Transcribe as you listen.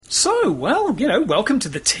So, well, welcome to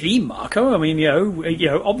the team, Marco. I mean,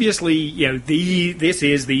 obviously, this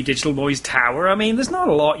is the Digital Noise Tower. I mean, there's not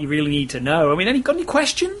a lot you really need to know. I mean, got any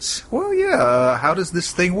questions? Well, yeah. How does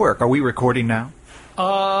this thing work? Are we recording now?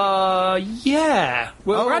 Yeah.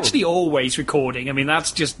 Well, we're actually always recording. I mean,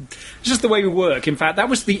 that's just the way we work. In fact, that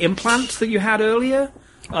was the implant that you had earlier.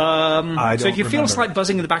 So if you feel a slight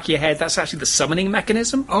buzzing in the back of your head, that's actually the summoning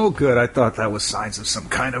mechanism. Oh, good. I thought that was signs of some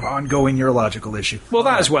kind of ongoing neurological issue. Well,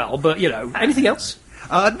 that as well, but, anything else?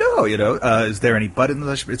 No, is there any button?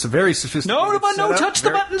 It's a very sophisticated No, touch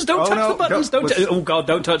the buttons. Don't touch the buttons. Oh, God,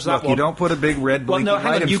 don't touch that one. You don't put a big red blinking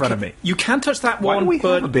light in front of me. You can touch that one, Why do we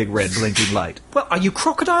have a big red blinking light? Well, are you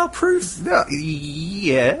crocodile-proof? No,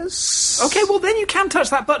 yes. Okay, well, then you can touch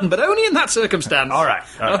that button, but only in that circumstance. All right.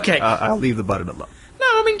 Okay. I'll leave the button alone. No,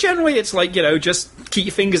 I mean, generally it's like, just keep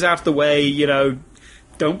your fingers out of the way,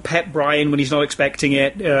 don't pet Brian when he's not expecting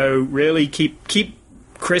it, really keep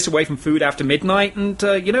Chris away from food after midnight, and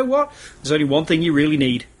you know what? There's only one thing you really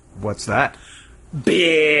need. What's that?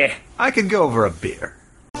 Beer! I could go over a beer.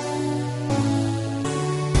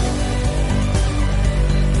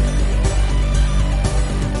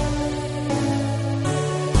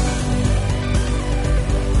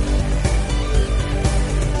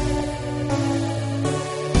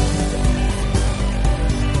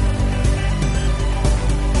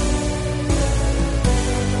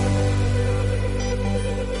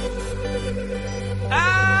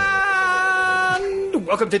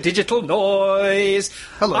 Welcome to Digital Noise.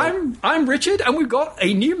 Hello. I'm Richard, and we've got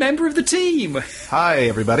a new member of the team. Hi,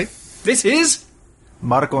 everybody. This is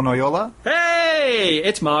Marco Noyola. Hey,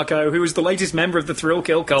 it's Marco, who is the latest member of the Thrill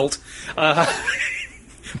Kill cult.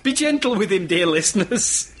 Be gentle with him, dear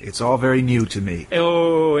listeners. It's all very new to me.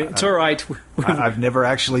 Oh, it's all right. I've never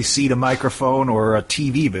actually seen a microphone or a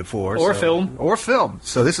TV before. Or film. Or film.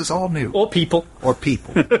 So this is all new. Or people. Or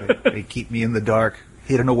people. They keep me in the dark,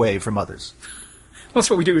 hidden away from others. That's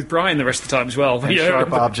what we do with Brian the rest of the time as well. And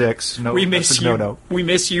sharp objects. No, we miss you. No. We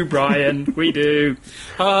miss you, Brian. We do.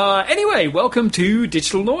 Anyway, welcome to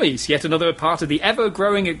Digital Noise, yet another part of the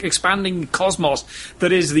ever-growing, expanding cosmos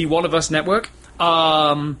that is the One of Us network.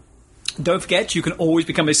 Don't forget, you can always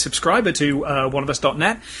become a subscriber to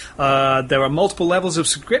oneofus.net. There are multiple levels of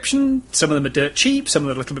subscription. Some of them are dirt cheap, some of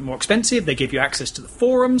them are a little bit more expensive. They give you access to the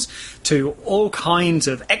forums, to all kinds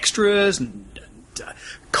of extras and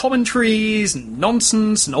commentaries and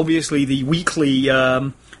nonsense, and obviously the weekly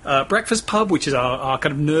Breakfast Pub, which is our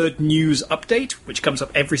kind of nerd news update, which comes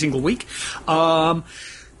up every single week. And,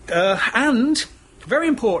 very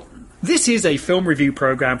important, this is a film review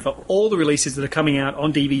program for all the releases that are coming out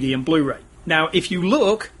on DVD and Blu-ray. Now, if you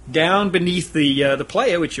look down beneath the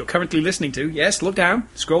player, which you're currently listening to, yes, look down,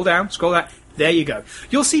 scroll down, there you go.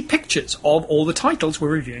 You'll see pictures of all the titles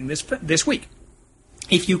we're reviewing this week.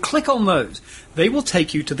 If you click on those, they will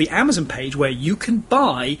take you to the Amazon page where you can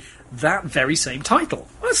buy that very same title.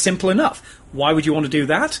 Well, that's simple enough. Why would you want to do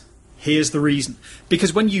that? Here's the reason.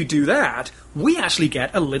 Because when you do that, we actually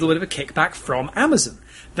get a little bit of a kickback from Amazon.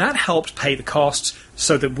 That helps pay the costs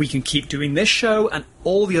so that we can keep doing this show and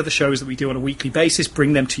all the other shows that we do on a weekly basis,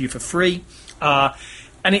 bring them to you for free. And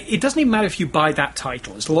it doesn't even matter if you buy that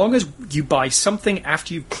title. As long as you buy something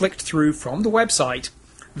after you've clicked through from the website,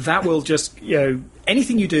 that will just,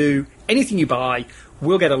 anything you do, anything you buy,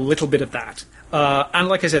 we'll get a little bit of that. And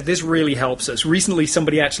like I said, this really helps us. Recently,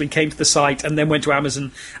 somebody actually came to the site and then went to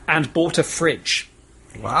Amazon and bought a fridge.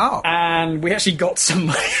 Wow. And we actually got some...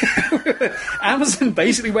 Amazon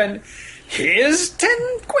basically went, here's 10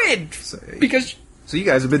 quid. Because... So you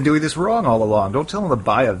guys have been doing this wrong all along. Don't tell them to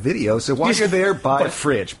buy a video. So while you're there, buy a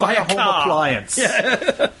fridge. Buy a home appliance.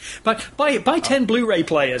 Yeah. buy 10 Blu-ray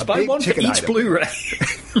players. Buy one for each item. Blu-ray.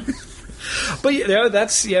 But,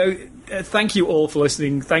 that's, thank you all for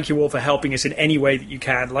listening. Thank you all for helping us in any way that you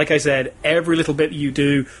can. Like I said, every little bit that you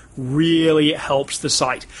do really helps the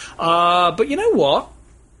site. But you know what?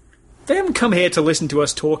 They haven't come here to listen to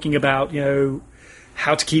us talking about,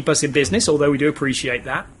 how to keep us in business, although we do appreciate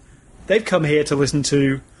that. They've come here to listen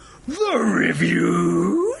to the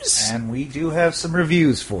reviews. And we do have some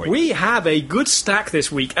reviews for you. We have a good stack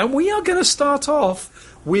this week, and we are going to start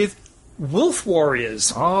off with Wolf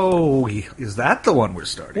Warriors. Oh, is that the one we're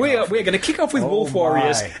starting? We're going to kick off with Wolf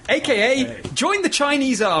Warriors, a.k.a. Join the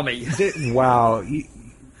Chinese Army. Wow.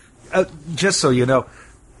 Just so you know,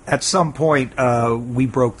 at some point we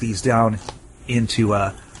broke these down into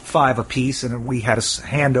 5 apiece, and we had a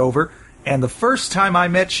handover. And the first time I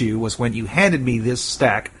met you was when you handed me this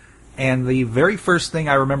stack, and the very first thing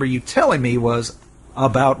I remember you telling me was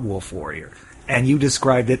about Wolf Warrior. And you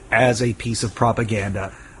described it as a piece of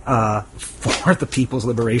propaganda for the People's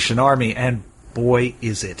Liberation Army. And boy,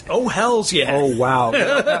 is it. Oh, hells yeah. Oh,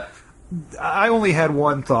 wow. I only had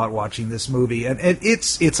one thought watching this movie, and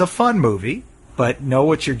it's a fun movie, but know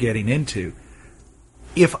what you're getting into.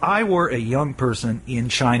 If I were a young person in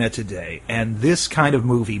China today, and this kind of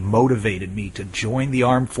movie motivated me to join the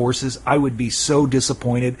armed forces, I would be so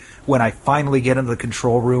disappointed when I finally get into the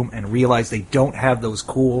control room and realize they don't have those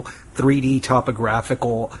cool 3D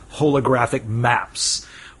topographical holographic maps.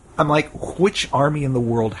 I'm like, which army in the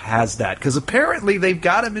world has that? Because apparently they've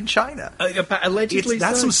got them in China. Allegedly,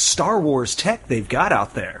 that's some Star Wars tech they've got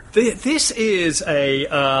out there. This is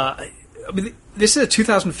this is a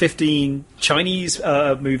 2015 Chinese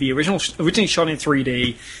movie, originally shot in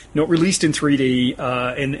 3D, not released in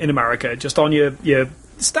 3D in America, just on your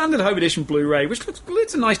standard home edition Blu-ray, which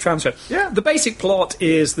it's a nice transfer. Yeah. The basic plot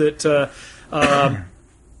is that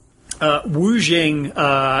Wu Jing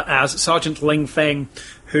as Sergeant Ling Feng,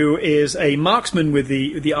 who is a marksman with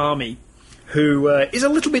the army, who is a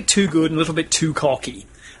little bit too good and a little bit too cocky,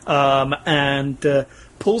 and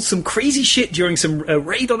pulls some crazy shit during some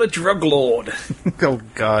raid on a drug lord. Oh,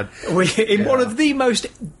 God. In one of the most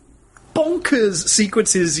bonkers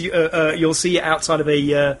sequences you'll see outside of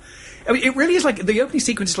a... I mean, it really is like... The opening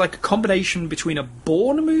sequence is like a combination between a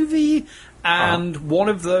Bourne movie and one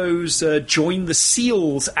of those Join the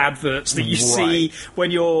Seals adverts that you see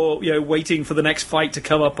when you're waiting for the next fight to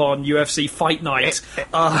come up on UFC Fight Night.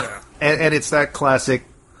 And it's that classic...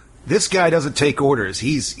 This guy doesn't take orders.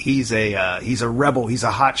 He's a rebel. He's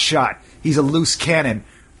a hot shot. He's a loose cannon.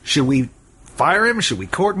 Should we fire him? Should we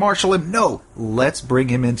court-martial him? No. Let's bring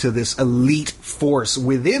him into this elite force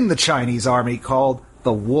within the Chinese army called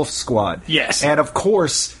the Wolf Squad. Yes. And of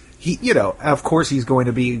course he's going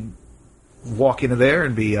to be walk into there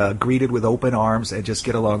and be greeted with open arms and just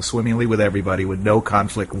get along swimmingly with everybody with no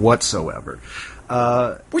conflict whatsoever.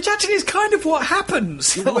 Which actually is kind of what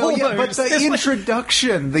happens. Well, yeah, but the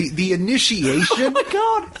introduction, the initiation. Oh my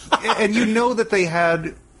God! And you know that they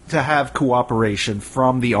had to have cooperation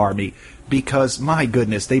from the army because, my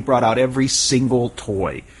goodness, they brought out every single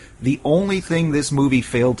toy. The only thing this movie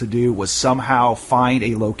failed to do was somehow find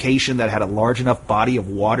a location that had a large enough body of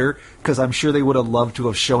water, because I'm sure they would have loved to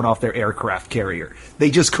have shown off their aircraft carrier.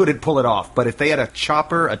 They just couldn't pull it off. But if they had a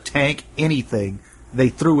chopper, a tank, anything, they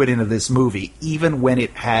threw it into this movie, even when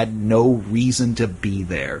it had no reason to be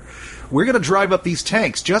there. We're going to drive up these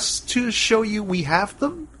tanks just to show you we have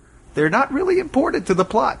them. They're not really important to the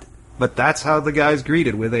plot. But that's how the guy's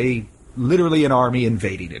greeted, with literally an army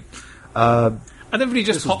invading it. And everybody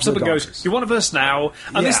just pops up and goes, "You're one of us now."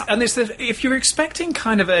 And if you're expecting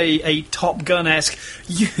kind of a Top Gun-esque,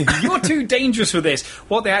 you're too dangerous for this.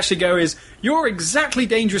 What they actually go is, "You're exactly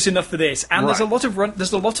dangerous enough for this." And there's a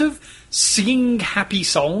lot of singing happy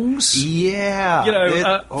songs.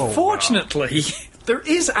 Yeah, fortunately. Wow. There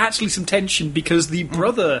is actually some tension because the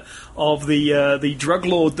brother of the drug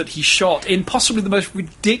lord that he shot in possibly the most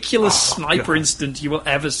ridiculous sniper incident you will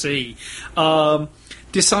ever see,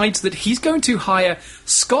 decides that he's going to hire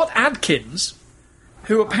Scott Adkins,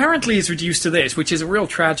 who apparently is reduced to this, which is a real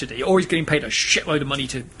tragedy, or he's getting paid a shitload of money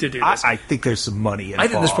to do this. I think there's some money involved. I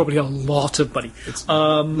think there's probably a lot of money.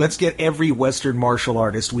 Let's get every Western martial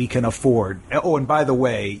artist we can afford. Oh, and by the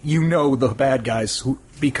way, you know the bad guys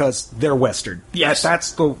because they're Western. Yes.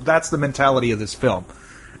 That's the mentality of this film.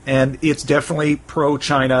 And it's definitely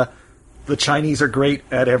pro-China. The Chinese are great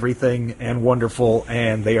at everything and wonderful,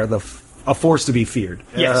 and they are a force to be feared.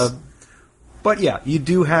 Yes. But yeah, you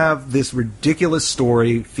do have this ridiculous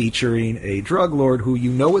story featuring a drug lord who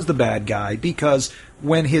you know is the bad guy, because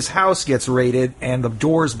when his house gets raided and the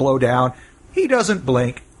doors blow down, he doesn't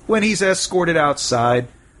blink. When he's escorted outside,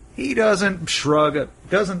 he doesn't shrug,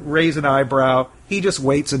 doesn't raise an eyebrow. He just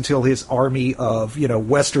waits until his army of,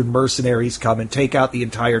 Western mercenaries come and take out the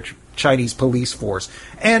entire Chinese police force,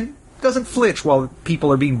 and doesn't flinch while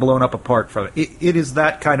people are being blown up apart from it. It is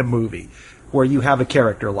that kind of movie where you have a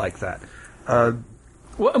character like that.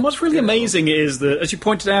 Well, and what's really amazing is that, as you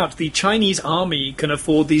pointed out, the Chinese army can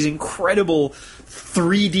afford these incredible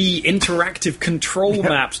 3D interactive control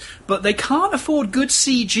maps, but they can't afford good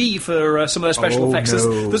CG for some of their special effects.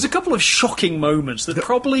 No. There's a couple of shocking moments that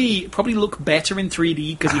probably look better in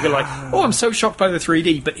 3D, because you go like, "Oh, I'm so shocked by the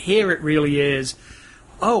 3D," but here it really is.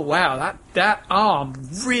 Oh, wow, that arm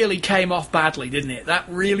really came off badly, didn't it? That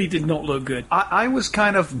really did not look good. I was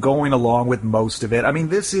kind of going along with most of it. I mean,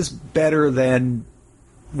 this is better than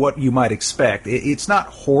what you might expect. It's not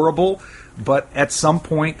horrible, but at some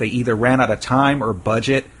point they either ran out of time or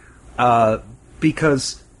budget,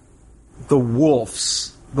 because the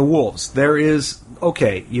wolves, there is,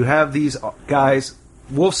 okay, you have these guys,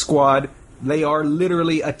 Wolf Squad, they are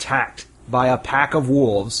literally attacked by a pack of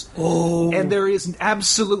wolves. Oh. And there is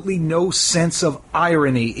absolutely no sense of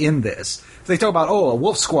irony in this. They talk about, a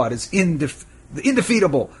wolf squad is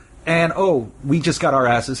indefeatable. And, we just got our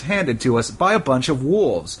asses handed to us by a bunch of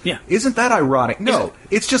wolves. Yeah. Isn't that ironic? No,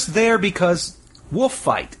 it's just there because wolf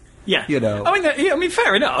fight. Yeah. You know. I mean,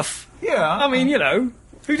 fair enough. Yeah. I mean, you know.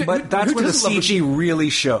 But that's when the CG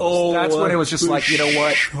really shows. That's when it was just like, you know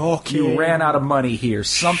what? Shocking. You ran out of money here.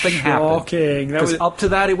 Something happened. Shocking. Because up to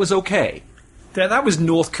that, it was okay. That was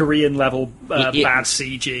North Korean level bad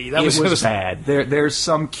CG. That was bad. There's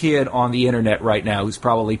some kid on the internet right now who's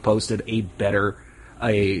probably posted a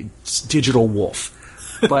digital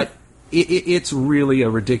wolf. But it's really a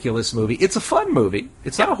ridiculous movie. It's a fun movie.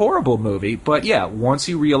 It's not a horrible movie. But yeah, once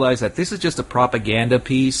you realize that this is just a propaganda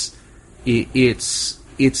piece, it's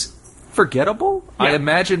forgettable. Yeah. I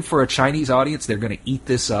imagine for a Chinese audience, they're going to eat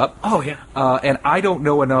this up. Oh, yeah. And I don't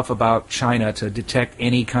know enough about China to detect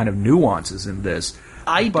any kind of nuances in this.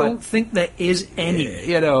 I don't think there is any.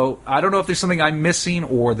 You know, I don't know if there's something I'm missing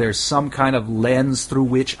or there's some kind of lens through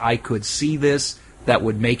which I could see this that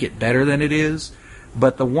would make it better than it is.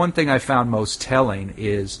 But the one thing I found most telling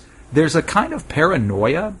is there's a kind of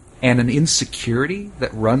paranoia and an insecurity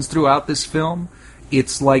that runs throughout this film.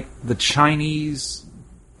 It's like the Chinese...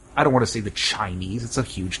 I don't want to say the Chinese, it's a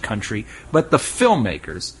huge country, but the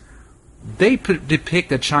filmmakers, they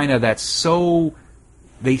depict a China that's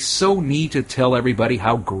they so need to tell everybody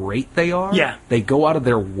how great they are. Yeah. They go out of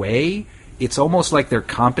their way. It's almost like they're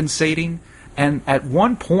compensating. And at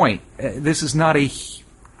one point, this is not I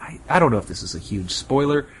don't know if this is a huge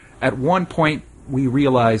spoiler. At one point, we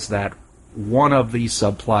realize that one of these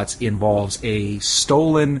subplots involves a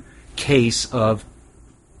stolen case of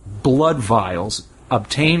blood vials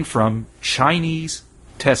obtained from Chinese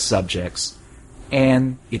test subjects,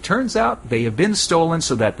 and it turns out they have been stolen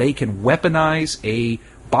so that they can weaponize a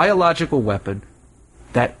biological weapon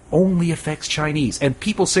that only affects Chinese. And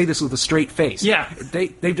people say this with a straight face. Yeah.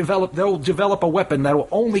 They'll develop a weapon that will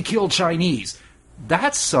only kill Chinese.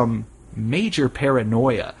 That's some major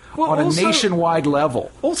paranoia on a nationwide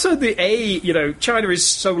level. Also, China is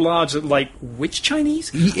so large that, like, which Chinese?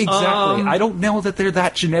 Exactly. I don't know that they're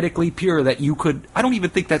that genetically pure that you could... I don't even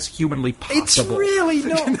think that's humanly possible. It's really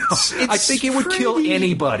not. I think it would kill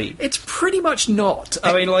anybody. It's pretty much not.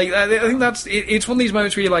 I mean, like, I think it's one of these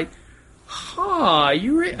moments where you're like,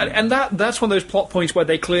 and that's one of those plot points where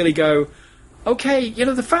they clearly go, okay,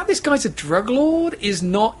 the fact this guy's a drug lord is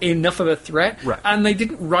not enough of a threat, right. And they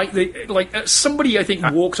didn't write somebody I think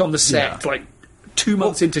walked on the set 2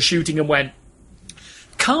 months into shooting and went,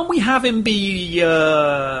 can't we have him be?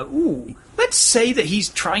 Let's say that he's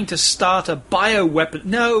trying to start a bioweapon.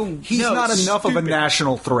 No, he's not enough of a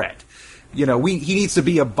national threat. He needs to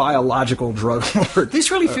be a biological drug lord.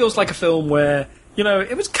 This really feels like a film where.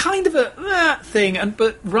 It was kind of a thing,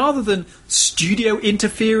 but rather than studio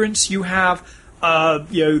interference, you have,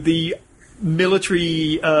 the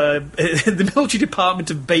military, the military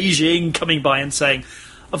department of Beijing coming by and saying,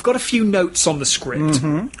 "I've got a few notes on the script."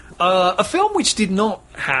 Mm-hmm. A film which did not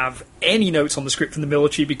have any notes on the script from the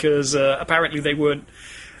military because apparently they weren't.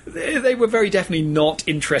 They were very definitely not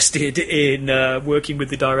interested in working with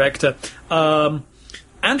the director,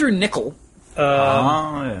 Andrew Niccol.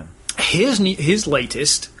 Yeah. His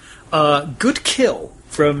latest, Good Kill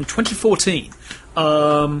from 2014,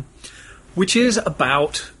 which is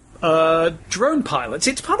about drone pilots.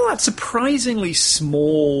 It's part of that surprisingly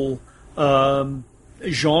small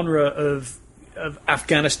genre of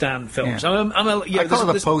Afghanistan films. Yeah. I call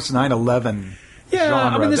it the post 9/11 genre.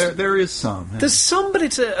 I mean, there is some. Yeah. There's some, but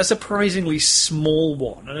it's a surprisingly small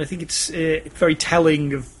one, and I think it's very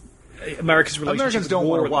telling of America's relationship. Americans don't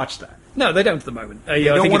want to watch that. No, they don't at the moment. They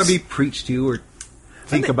don't want to be preached to or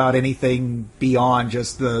think about anything beyond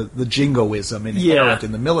just the jingoism inherent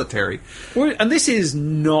in the military. And this is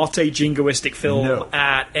not a jingoistic film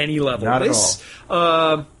at any level. Not at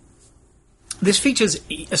all. This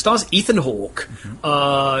stars Ethan Hawke,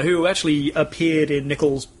 who actually appeared in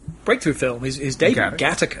Niccol's breakthrough film, is David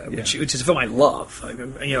Gattaca, which is a film I love.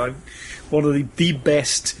 One of the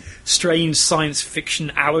best strange science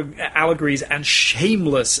fiction allegories, and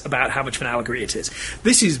shameless about how much of an allegory it is.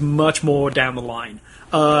 This is much more down the line.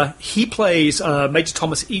 He plays Major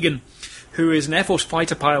Thomas Egan, who is an Air Force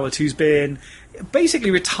fighter pilot who's been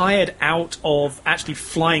basically retired out of actually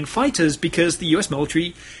flying fighters because the US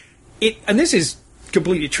military, and this is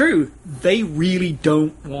completely true, they really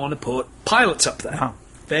don't want to put pilots up there. Wow.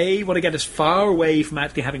 They want to get as far away from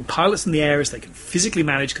actually having pilots in the air as they can physically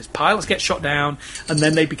manage, because pilots get shot down, and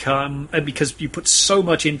then they become, because you put so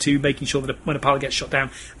much into making sure that when a pilot gets shot down,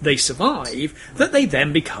 they survive, that they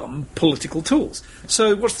then become political tools.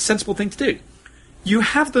 So what's the sensible thing to do? You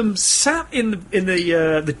have them sat in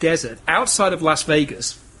the desert outside of Las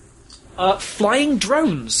Vegas, flying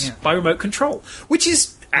drones by remote control, which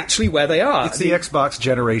is actually where they are. It's the Xbox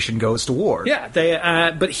generation goes to war.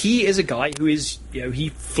 Yeah, but he is a guy who is, he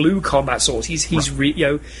flew combat swords. He's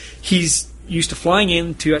used to flying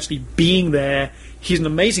in, to actually being there. He's an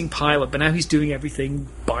amazing pilot, but now he's doing everything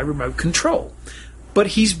by remote control.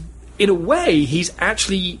 But in a way, he's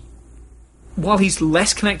actually, while he's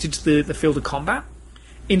less connected to the field of combat,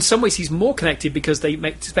 in some ways he's more connected, because they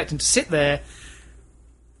expect him to sit there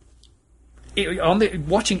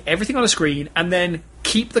watching everything on a screen, and then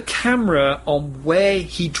keep the camera on where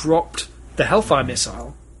he dropped the Hellfire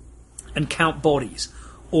missile and count bodies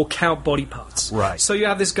or count body parts. Right. So you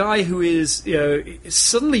have this guy who is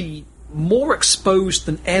suddenly more exposed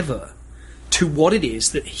than ever to what it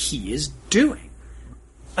is that he is doing,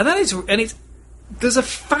 there's a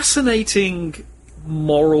fascinating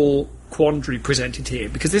moral quandary presented here,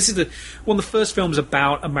 because this is one of the first films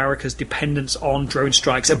about America's dependence on drone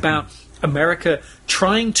strikes, about America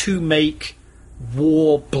trying to make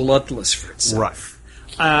war bloodless for itself.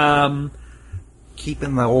 Right.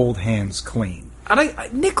 Keeping the old hands clean.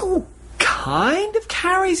 And Nickel kind of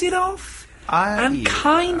carries it off, and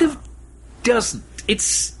kind of doesn't. It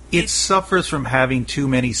suffers from having too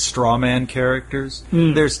many strawman characters.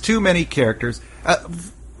 There's too many characters.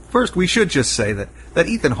 First, we should just say that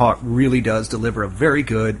Ethan Hawke really does deliver a very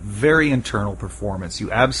good, very internal performance.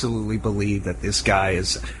 You absolutely believe that this guy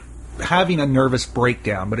is having a nervous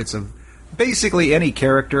breakdown, but it's basically any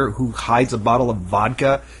character who hides a bottle of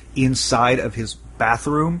vodka inside of his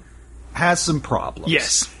bathroom has some problems.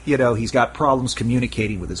 Yes. He's got problems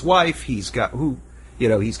communicating with his wife. He's got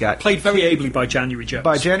played very ably by January Jones.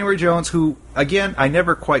 By January Jones, who, again, I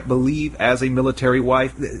never quite believe as a military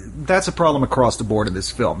wife. That's a problem across the board in this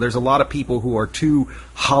film. There's a lot of people who are too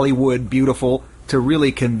Hollywood beautiful to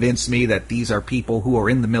really convince me that these are people who are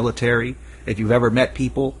in the military. If you've ever met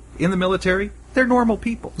people in the military, they're normal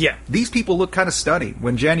people. Yeah. These people look kind of stunning.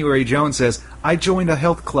 When January Jones says, I joined a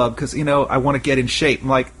health club because, I want to get in shape. I'm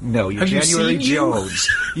like, no, you're January Jones.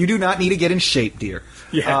 You do not need to get in shape, dear.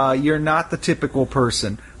 Yeah. You're not the typical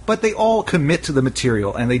person. But they all commit to the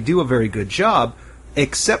material, and they do a very good job,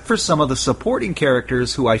 except for some of the supporting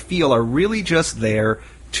characters who I feel are really just there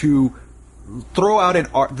to throw out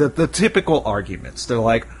the typical arguments. They're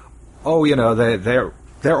like, oh,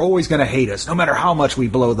 they're always going to hate us, no matter how much we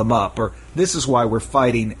blow them up, or this is why we're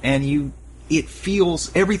fighting. And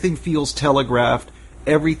everything feels telegraphed,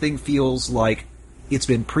 everything feels like it's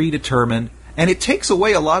been predetermined, and it takes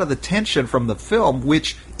away a lot of the tension from the film,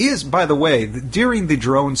 which is, by the way, during the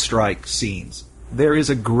drone strike scenes, there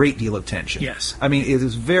is a great deal of tension. Yes. I mean, it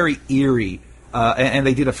is very eerie, and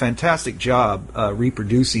they did a fantastic job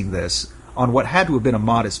reproducing this on what had to have been a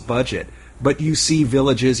modest budget. But you see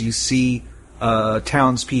villages, you see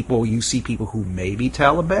townspeople, you see people who may be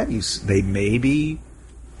Taliban, they may be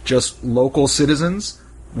just local citizens,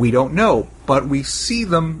 we don't know, but we see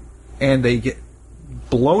them and they get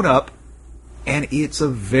blown up, and it's a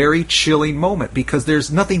very chilling moment because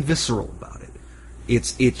there's nothing visceral about it.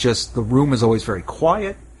 It's just, the room is always very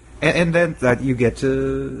quiet, and then that you get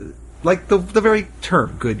to, like, the very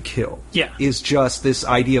term good kill is just this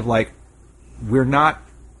idea of, like, we're not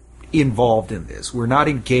involved in this, we're not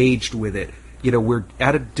engaged with it. We're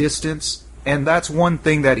at a distance, and that's one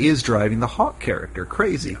thing that is driving the Hawk character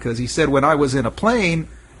crazy, because he said, when I was in a plane,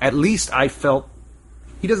 at least I felt,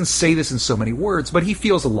 he doesn't say this in so many words, but he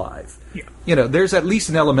feels alive. Yeah. There's at least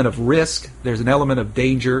an element of risk, there's an element of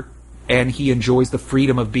danger, and he enjoys the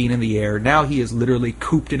freedom of being in the air. Now he is literally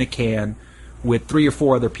cooped in a can with 3 or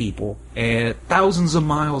 4 other people, and thousands of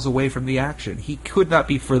miles away from the action. He could not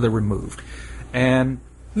be further removed. And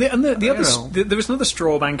there was another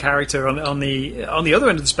straw man character on the other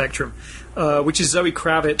end of the spectrum, which is Zoe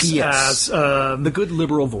Kravitz as the good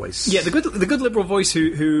liberal voice. Yeah, the good liberal voice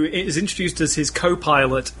who is introduced as his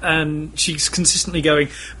co-pilot, and she's consistently going,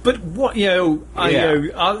 but what why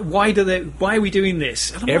are we doing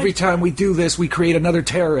this? Every time we do this, we create another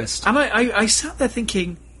terrorist. And I sat there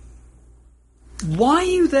thinking, why are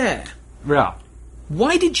you there? Yeah.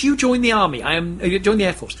 Why did you join the army? Join the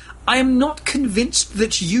Air Force. I am not convinced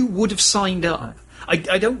that you would have signed up.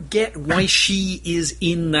 I don't get why she is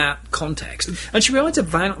in that context. And she provides a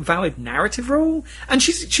valid narrative role, and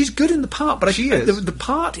she's good in the part. But she is. The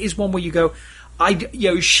part is one where you go,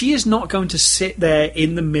 she is not going to sit there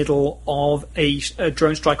in the middle of a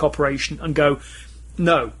drone strike operation and go,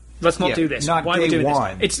 no, let's not do this. Not Why are we doing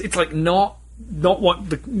one. this? It's like not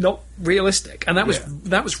realistic, and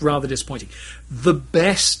that was rather disappointing. The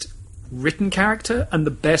best written character and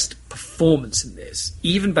the best performance in this,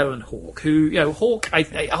 even better than Hawk, who, Hawk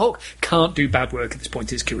can't do bad work at this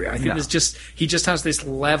point in his career. I think he just has this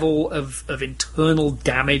level of internal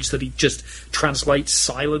damage that he just translates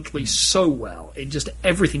silently so well in just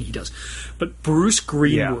everything he does. But Bruce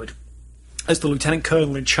Greenwood, as the lieutenant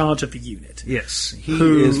colonel in charge of the unit, yes,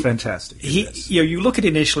 he is fantastic. You look at it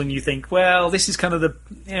initially and you think, well, this is kind of the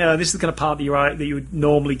part that you would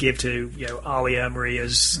normally give to Ali Emery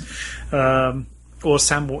as or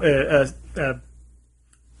Sam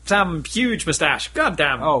huge moustache. God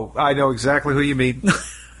damn. Oh, I know exactly who you mean.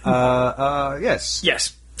 Yes.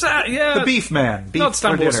 Yes. The Beef Man. Beef not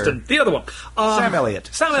Sam Boston. The other one. Sam Elliott.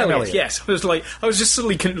 Sam Elliott. Yes. I was just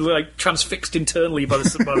suddenly transfixed internally by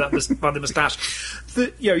the moustache.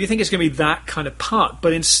 You think it's going to be that kind of part,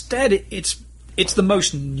 but instead it's the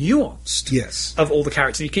most nuanced of all the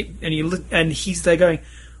characters. And he's there going,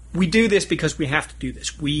 we do this because we have to do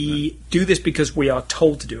this. We do this because we are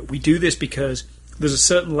told to do it. We do this because there's a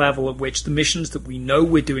certain level at which the missions that we know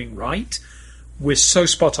we're doing right, we're so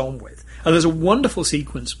spot on with. And there's a wonderful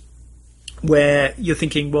sequence where you're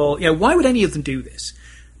thinking, well, why would any of them do this?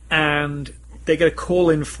 And they get a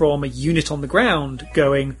call in from a unit on the ground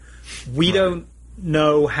going, we don't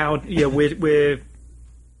know how, we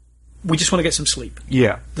just want to get some sleep.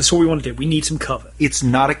 Yeah. That's all we want to do. We need some cover. It's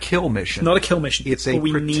not a kill mission. Not a kill mission. It's a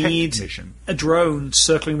we need mission. A drone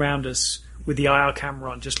circling around us with the IR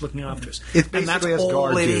camera on, just looking after us. It's basically and that's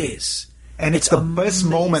all it duty. is. And it's the best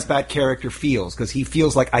moment that character feels, because he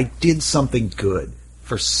feels like, I did something good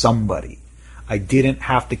for somebody. I didn't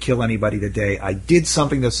have to kill anybody today. I did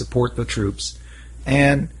something to support the troops.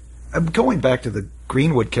 And I'm going back to the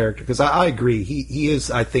Greenwood character, because I agree. He is,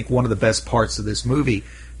 I think, one of the best parts of this movie,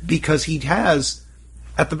 because he has,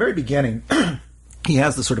 at the very beginning, he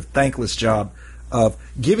has the sort of thankless job of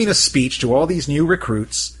giving a speech to all these new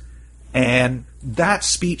recruits, and that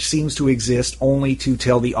speech seems to exist only to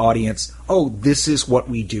tell the audience, oh, this is what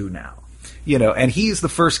we do now. And he's the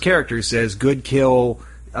first character who says, good kill,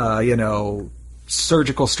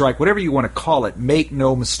 surgical strike, whatever you want to call it, make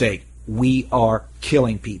no mistake, we are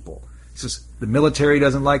killing people. He says, the military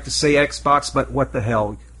doesn't like to say Xbox, but what the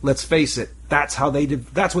hell? Let's face it, that's what they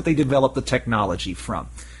developed the technology from.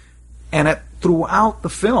 And throughout the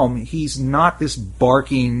film, he's not this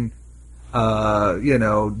barking,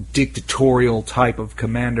 dictatorial type of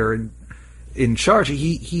commander in charge.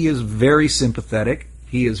 He is very sympathetic.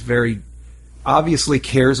 He is very obviously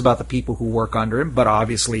cares about the people who work under him, but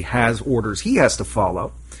obviously has orders he has to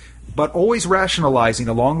follow. But always rationalizing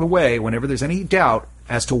along the way whenever there's any doubt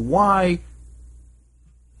as to why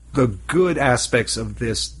the good aspects of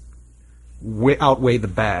this outweigh the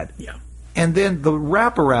bad. Yeah. And then the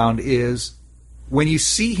wraparound is when you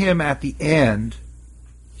see him at the end,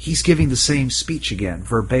 he's giving the same speech again,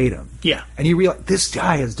 verbatim. Yeah. And you realize, this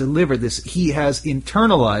guy has delivered this. He has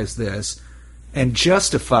internalized this and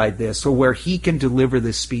justified this so where he can deliver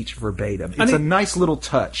this speech verbatim. It's a nice little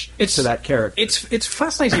touch to that character. It's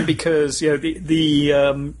fascinating because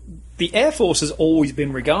the Air Force has always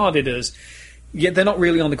been regarded as, they're not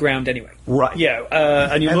really on the ground anyway. Right. Yeah.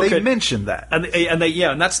 And they mentioned that.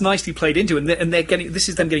 And that's nicely played into it. And they're getting, this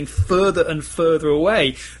is them getting further and further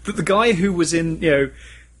away. That the guy who was in a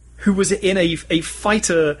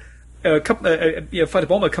fighter, fighter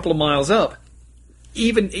bomber a couple of miles up,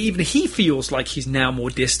 even he feels like he's now more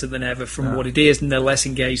distant than ever from what it is, and they're less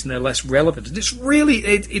engaged and they're less relevant. And it's really,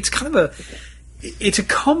 it's kind of it's a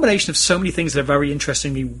combination of so many things that are very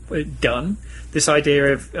interestingly done. This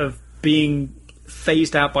idea of being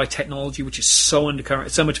phased out by technology, which is so much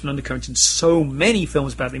of an undercurrent in so many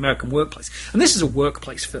films about the American workplace. And this is a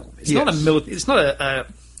workplace film. It's not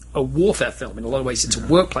a warfare film in a lot of ways. It's a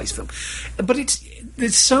workplace film. But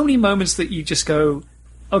there's so many moments that you just go,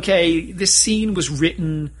 okay, this scene was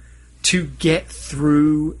written to get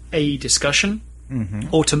through a discussion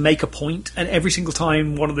or to make a point, and every single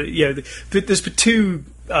time one of there's two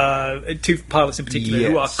pilots in particular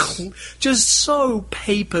who are just so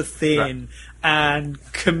paper thin and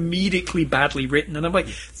comedically badly written, and I'm like,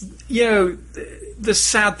 the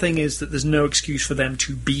sad thing is that there's no excuse for them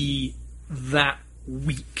to be that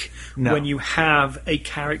weak when you have a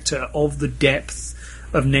character of the depth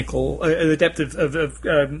of the depth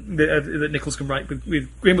that Nichols can write with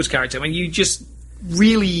Greenwood's character. I mean, you just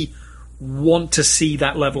really want to see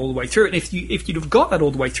that level all the way through. And if you'd have got that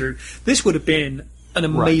all the way through, this would have been an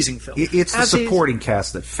amazing film. It's the supporting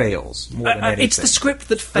cast that fails more than anything. It's the script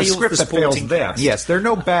that fails the script the that fails supporting them. cast. Yes, there's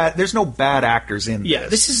no bad actors in Yeah,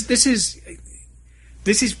 this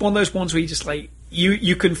is one of those ones where you just like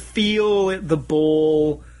you can feel the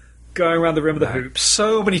ball going around the rim of the hoop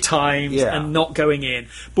so many times and not going in.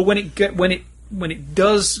 But when it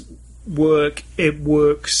does work, it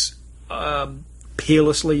works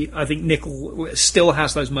peerlessly. I think Nickel still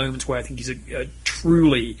has those moments where I think he's a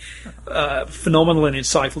truly phenomenal and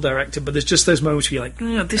insightful director. But there's just those moments where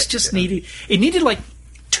you're like, this just needed like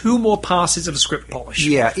 2 more passes of a script polish.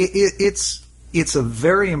 Yeah, it's a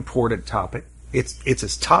very important topic. It's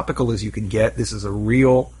as topical as you can get. This is a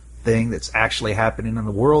real thing that's actually happening in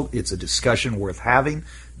the world. It's a discussion worth having.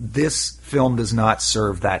 This film does not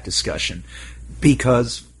serve that discussion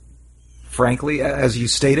because, frankly, as you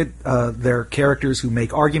stated, there are characters who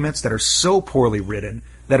make arguments that are so poorly written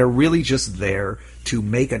that are really just there to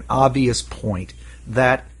make an obvious point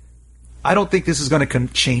that I don't think this is going to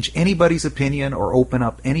change anybody's opinion or open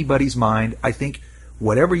up anybody's mind. I think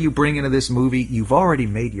whatever you bring into this movie, you've already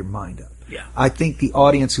made your mind up. Yeah. I think the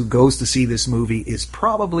audience who goes to see this movie is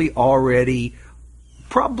probably already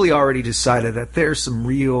decided that there's some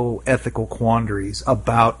real ethical quandaries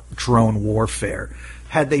about drone warfare.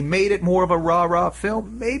 Had they made it more of a rah-rah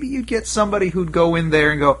film, maybe you'd get somebody who'd go in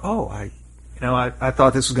there and go, oh, I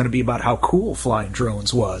thought this was going to be about how cool flying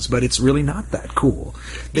drones was, but it's really not that cool.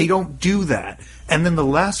 They don't do that. And then the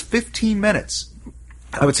last 15 minutes,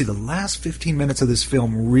 I would say the last 15 minutes of this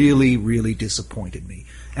film really, really disappointed me.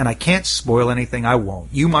 And I can't spoil anything. I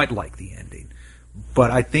won't. You might like the ending.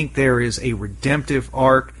 But I think there is a redemptive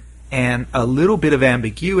arc and a little bit of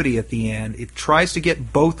ambiguity at the end. It tries to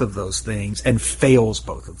get both of those things and fails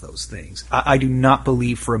both of those things. I do not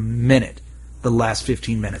believe for a minute the last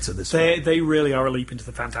 15 minutes of this film. They really are a leap into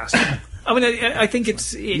the fantastic. I mean, I think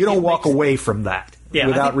you don't walk away from that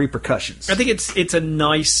without repercussions. I think it's a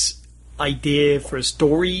nice idea for a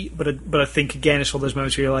story, but I think again it's one of those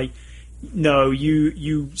moments where you're like, no,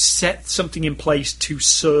 you set something in place to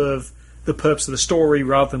serve the purpose of the story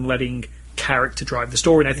rather than letting character drive the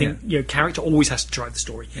story. And I think character always has to drive the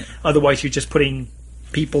story. Yeah. Otherwise, you're just putting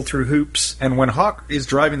people through hoops. And when Hawk is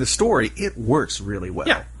driving the story, it works really well.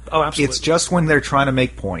 Yeah. Oh, absolutely. It's just when they're trying to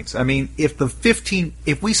make points. I mean, if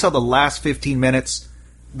we saw the last 15 minutes,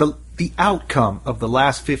 the outcome of the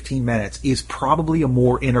last 15 minutes is probably a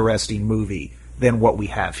more interesting movie than what we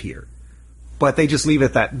have here. But they just leave it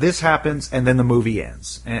at that. This happens, and then the movie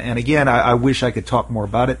ends. And again, I wish I could talk more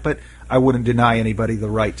about it, but I wouldn't deny anybody the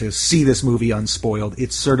right to see this movie unspoiled.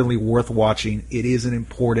 It's certainly worth watching. It is an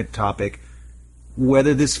important topic.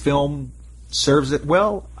 Whether this film serves it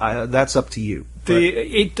well, that's up to you.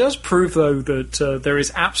 It does prove, though, that there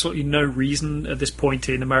is absolutely no reason at this point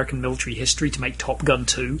in American military history to make Top Gun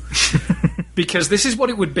 2. Because this is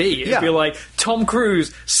what it would be. It'd be like Tom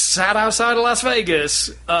Cruise sat outside of Las Vegas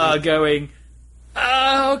going,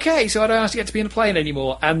 okay, so I don't have to get to be in a plane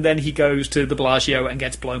anymore. And then he goes to the Bellagio and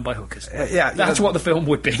gets blown by hookers. That's what the film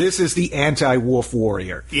would be. This is the anti-wolf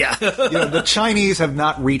warrior. Yeah. The Chinese have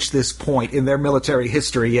not reached this point in their military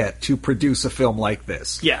history yet to produce a film like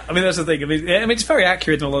this. Yeah, I mean, that's the thing. I mean it's very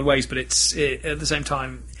accurate in a lot of ways, but it's at the same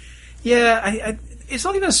time, it's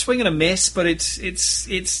not even a swing and a miss, but it's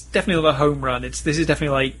definitely not a home run. This is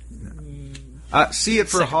definitely like... see it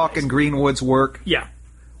for Hawk and Greenwood's work. Yeah.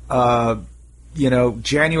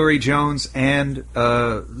 January Jones and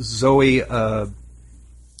Zoe, what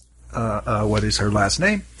is her last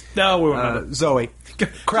name? No, we won't remember. Zoe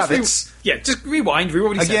Kravitz. Just rewind.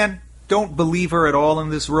 Again, don't believe her at all in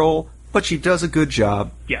this role, but she does a good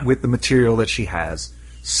job with the material that she has.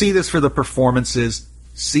 See this for the performances.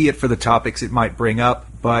 See it for the topics it might bring up,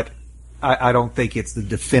 but I don't think it's the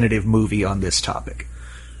definitive movie on this topic.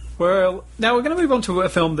 Well, now we're going to move on to a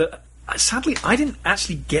film that... Sadly, I didn't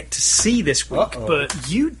actually get to see this week, but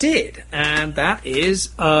you did, and that is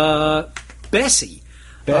Bessie.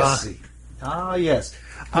 Bessie. Yes.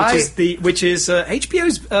 Which is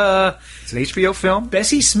HBO's... it's an HBO film.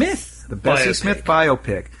 Bessie Smith. The Bessie Smith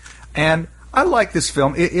biopic. And I like this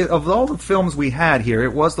film. Of all the films we had here,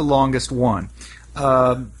 it was the longest one.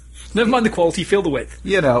 Never mind the quality, feel the width.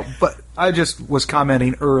 But I just was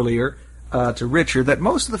commenting earlier to Richard that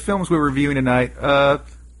most of the films we're reviewing tonight...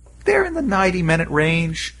 they're in the 90-minute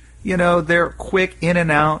range. They're quick, in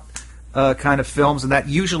and out kind of films, and that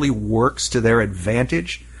usually works to their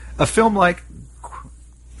advantage. A film like...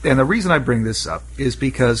 And the reason I bring this up is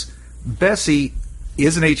because Bessie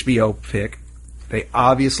is an HBO pick. They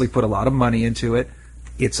obviously put a lot of money into it.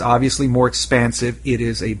 It's obviously more expansive. It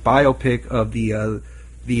is a biopic of the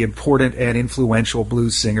important and influential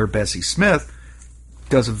blues singer Bessie Smith.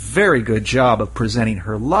 does a very good job of presenting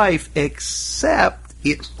her life, except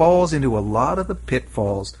it falls into a lot of the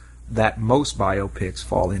pitfalls that most biopics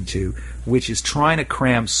fall into, which is trying to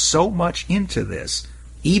cram so much into this.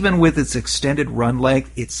 Even with its extended run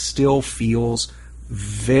length, it still feels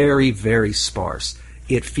very, very sparse.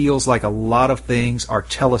 It feels like a lot of things are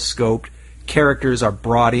telescoped, characters are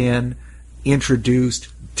brought in, introduced,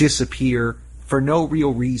 disappear for no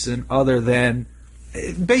real reason other than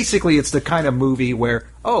basically it's the kind of movie where,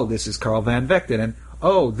 oh, this is Carl Van Vechten, and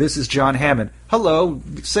oh, this is John Hammond. Hello,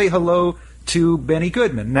 say hello to Benny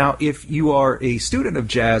Goodman. Now, if you are a student of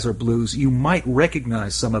jazz or blues, you might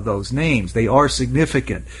recognize some of those names. They are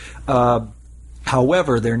significant.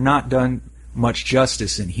 However, they're not done much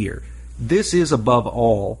justice in here. This is, above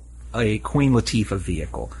all, a Queen Latifah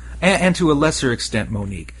vehicle, and to a lesser extent,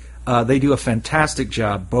 Monique. They do a fantastic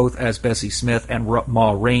job, both as Bessie Smith and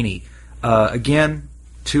Ma Rainey. Again,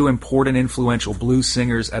 two important, influential blues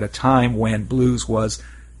singers at a time when blues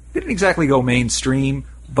didn't exactly go mainstream,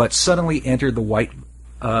 but suddenly entered the white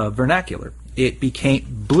vernacular. It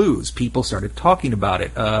became blues. People started talking about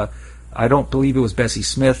it. I don't believe it was Bessie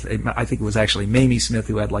Smith. I think it was actually Mamie Smith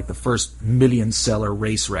who had like the first million-seller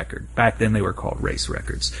race record. Back then they were called race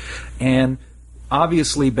records. And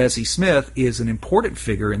obviously Bessie Smith is an important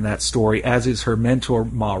figure in that story, as is her mentor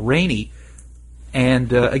Ma Rainey.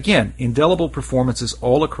 And again, indelible performances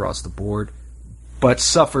all across the board, but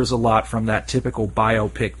suffers a lot from that typical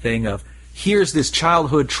biopic thing of, here's this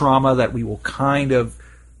childhood trauma that we will kind of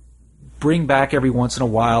bring back every once in a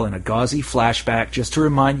while in a gauzy flashback just to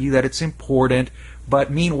remind you that it's important,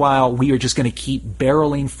 but meanwhile we are just going to keep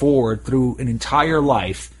barreling forward through an entire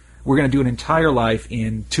life. We're going to do an entire life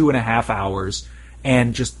in 2.5 hours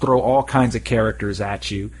and just throw all kinds of characters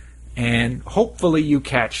at you. And hopefully you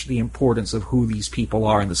catch the importance of who these people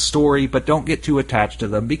are in the story, but don't get too attached to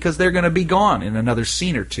them because they're going to be gone in another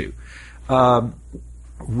scene or two.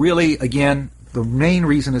 Really, again, the main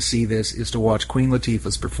reason to see this is to watch Queen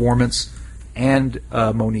Latifah's performance and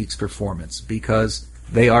Monique's performance, because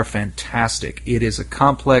they are fantastic. It is a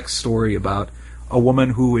complex story about a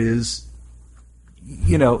woman who is,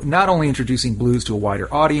 not only introducing blues to a wider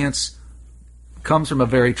audience, comes from a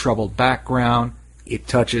very troubled background. It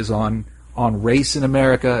touches on race in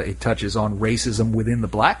America. It touches on racism within the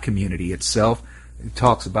black community itself. It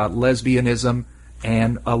talks about lesbianism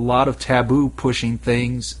and a lot of taboo pushing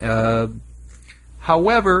things.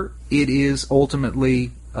 However, it is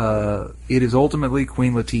ultimately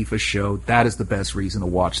Queen Latifah's show. That is the best reason to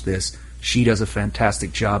watch this. She does a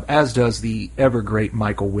fantastic job, as does the ever great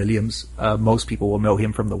Michael Williams. Most people will know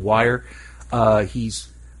him from The Wire. He's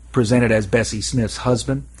presented as Bessie Smith's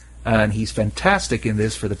husband. And he's fantastic in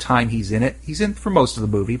this for the time he's in it. He's in for most of the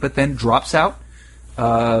movie, but then drops out.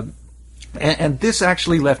 And this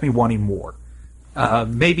actually left me wanting more.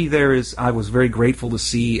 Maybe I was very grateful to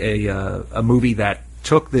see a movie that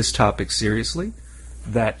took this topic seriously,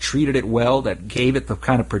 that treated it well, that gave it the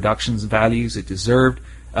kind of productions values it deserved.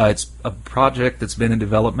 It's a project that's been in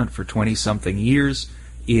development for 20-something years.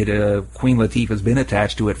 Queen Latifah's been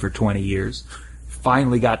attached to it for 20 years.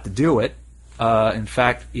 Finally got to do it. In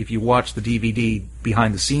fact, if you watch the DVD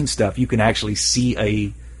behind-the-scenes stuff, you can actually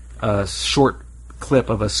see a short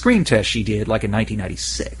clip of a screen test she did, like in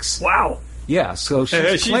 1996. Wow. Yeah, so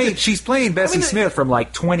she's playing Bessie Smith from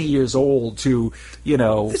like 20 years old to, her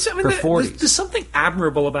 40s. There's something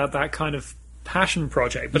admirable about that kind of passion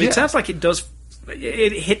project, but it sounds like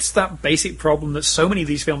it hits that basic problem that so many of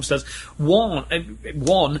these films does. One,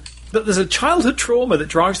 that there's a childhood trauma that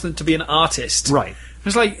drives them to be an artist. Right.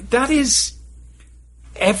 It's like, that is...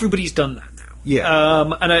 Everybody's done that now.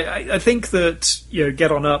 Yeah. And I think that,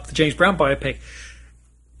 Get On Up, the James Brown biopic,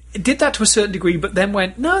 it did that to a certain degree, but then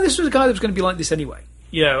went, no, this was a guy that was going to be like this anyway.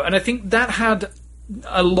 And I think that had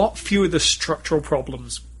a lot fewer of the structural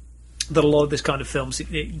problems that a lot of this kind of films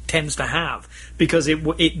it tends to have, because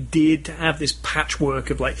it did have this patchwork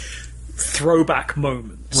of like throwback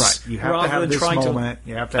moments. Right. You have to have this moment.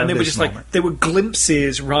 You have to have this moment. And they were just like, they were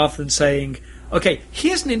glimpses rather than saying, okay,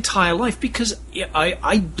 here's an entire life, because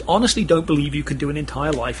I honestly don't believe you can do an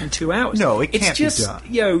entire life in 2 hours. No, it can't be done.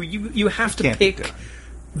 You have to pick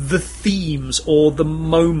the themes or the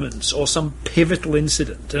moments or some pivotal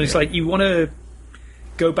incident. And it's like, you want to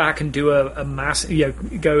go back and do a mass,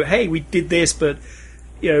 go, hey, we did this, but,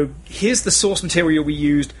 here's the source material we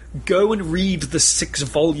used. Go and read the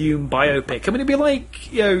 6-volume biopic. I mean, it'd be like,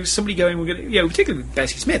 somebody going, we're going to, particularly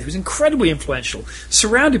Bessie Smith, who's incredibly influential,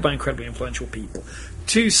 surrounded by incredibly influential people.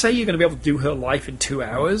 To say you're going to be able to do her life in 2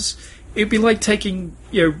 hours, it'd be like taking,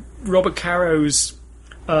 Robert Caro's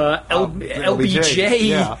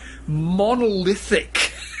LBJ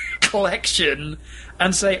monolithic collection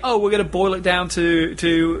and say, "Oh, we're going to boil it down to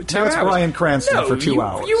 2 That's hours." Bryan Cranston no, for 2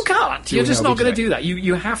 hours. You can't. You're just not going to LBJ. do that.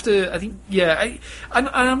 You have to. I think. Yeah, and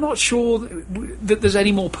I'm not sure that there's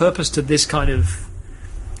any more purpose to this kind of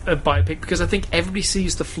biopic, because I think everybody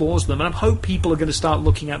sees the flaws of them, and I hope people are going to start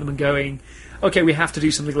looking at them and going, "Okay, we have to do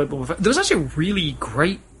something a little more." There was actually a really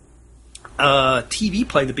great TV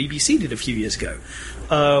play the BBC did a few years ago,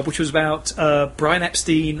 which was about Brian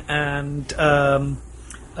Epstein and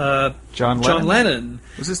John Lennon.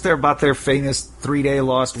 Was this about their famous 3-day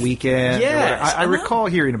lost weekend? Yes, I recall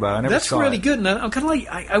hearing about it. I never That's saw really it. good, and I'm kind of like,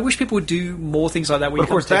 I wish people would do more things like that. But of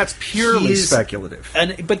course, that's purely speculative.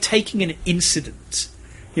 But taking an incident,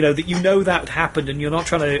 that that happened, and you're not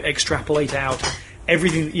trying to extrapolate out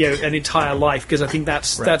everything, an entire life, because I think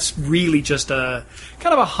that's really just a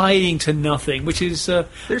kind of a hiding to nothing, which is.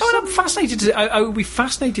 I'm fascinated. I would be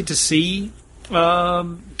fascinated to see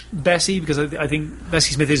Bessie, because I think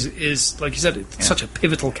Bessie Smith is like you said, such a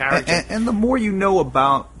pivotal character. And the more you know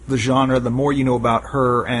about the genre, the more you know about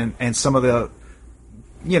her, and some of the,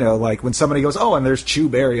 like when somebody goes, "Oh, and there's Chu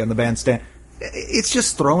Berry on the bandstand," it's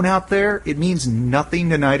just thrown out there. It means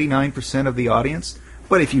nothing to 99% of the audience.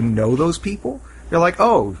 But if you know those people, they're like,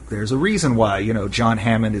 "Oh, there's a reason why John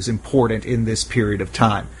Hammond is important in this period of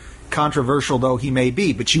time." Controversial though he may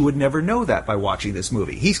be, but you would never know that by watching this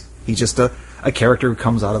movie. He's just a character who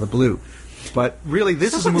comes out of the blue. But really,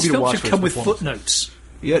 this is a movie to watch. Should come with footnotes.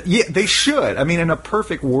 Yeah, they should. I mean, in a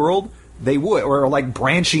perfect world, they would, or like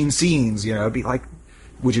branching scenes. It'd be like,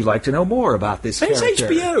 "Would you like to know more about this character?" It's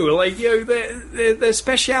HBO, like their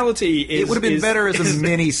speciality is. It would have been better as a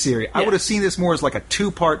mini-series. I would have seen this more as like a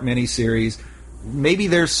 2-part mini-series. Maybe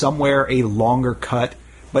there's somewhere a longer cut,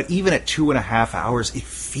 but even at 2.5 hours, it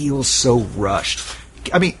feels so rushed.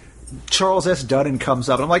 I mean, Charles S. Dutton comes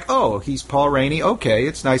up, and I'm like, "Oh, he's Paul Rainey. Okay,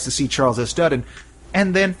 it's nice to see Charles S. Dutton."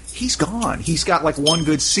 And then he's gone. He's got like one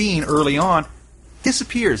good scene early on,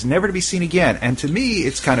 disappears, never to be seen again. And to me,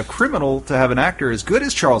 it's kind of criminal to have an actor as good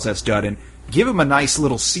as Charles S. Dutton, give him a nice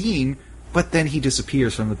little scene, but then he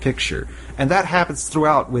disappears from the picture. And that happens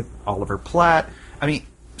throughout with Oliver Platt. I mean,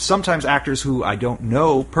 sometimes actors who I don't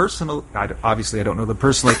know personally, obviously I don't know them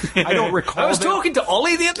personally, I don't recall I was them. talking to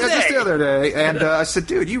Ollie the other day. Just the other day, and I said,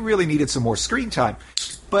 "Dude, you really needed some more screen time."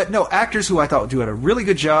 But no, actors who I thought do a really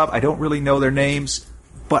good job, I don't really know their names,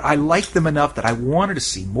 but I liked them enough that I wanted to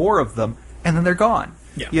see more of them, and then they're gone.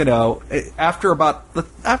 Yeah. After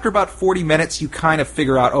about 40 minutes, you kind of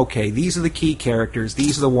figure out, okay, these are the key characters,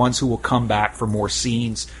 these are the ones who will come back for more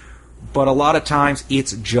scenes. But a lot of times,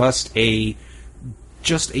 it's just a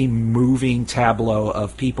moving tableau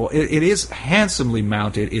of people. It is handsomely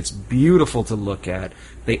mounted. It's beautiful to look at.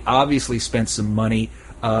 They obviously spent some money.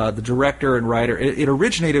 The director and writer, it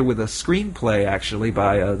originated with a screenplay, actually,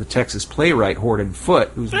 by the Texas playwright Horton Foote,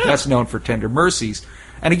 who's best known for Tender Mercies.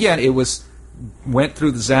 And again, went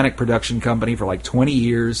through the Zanuck production company for like 20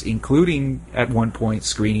 years, including, at one point,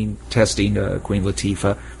 screening, testing Queen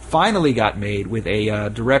Latifah. Finally got made with a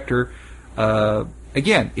director.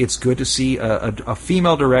 Again, it's good to see a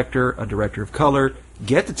female director, a director of color,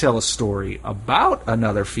 get to tell a story about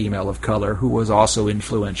another female of color who was also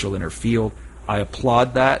influential in her field. I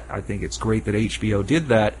applaud that. I think it's great that HBO did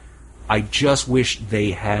that. I just wish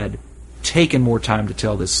they had taken more time to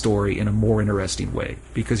tell this story in a more interesting way,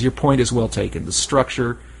 because your point is well taken. The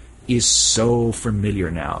structure is so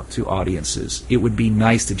familiar now to audiences. It would be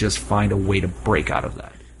nice to just find a way to break out of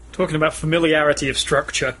that. Talking about familiarity of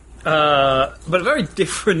structure, but a very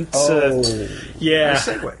different. Yeah. Nice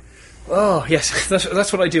segue. Oh yes,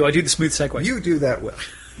 that's what I do. I do the smooth segue. You do that well.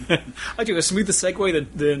 I do a smoother segue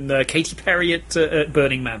than Katy Perry at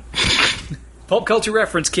Burning Man. Pop culture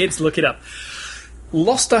reference, kids, look it up.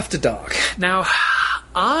 Lost After Dark. Now,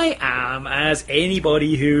 I am, as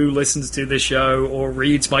anybody who listens to this show or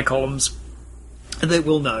reads my columns, they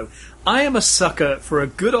will know, I am a sucker for a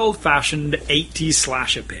good old-fashioned 80s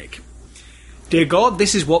slasher pick. Dear God,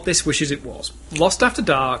 this is what this wishes it was. Lost After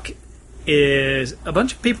Dark is... A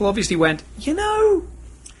bunch of people obviously went,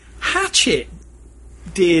 Hatchet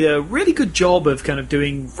did a really good job of kind of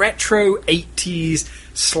doing retro 80s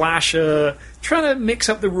slasher, trying to mix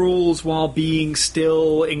up the rules while being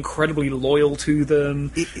still incredibly loyal to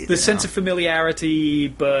them. The sense of familiarity,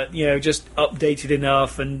 but just updated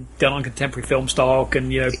enough and done on contemporary film stock,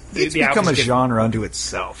 and it's become a genre unto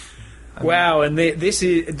itself. Wow, and this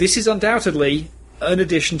is undoubtedly an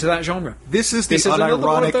addition to that genre. This is another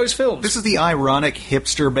one of those films. This is the ironic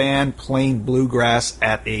hipster band playing bluegrass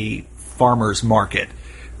at a farmer's market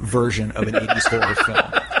version of an 80s horror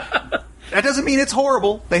film. That doesn't mean it's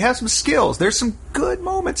horrible. They have some skills. There's some good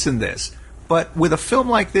moments in this. But with a film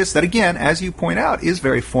like this, that again, as you point out, is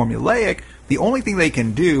very formulaic, the only thing they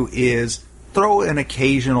can do is throw an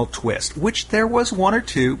occasional twist, which there was one or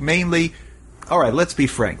two, mainly, all right, let's be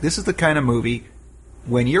frank, this is the kind of movie,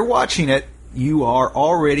 when you're watching it, you are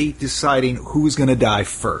already deciding who's going to die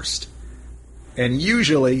first. And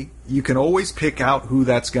usually, you can always pick out who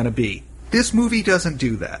that's going to be. This movie doesn't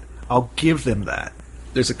do that. I'll give them that.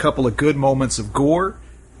 There's a couple of good moments of gore.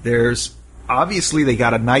 There's, obviously, they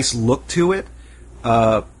got a nice look to it.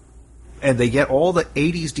 And they get all the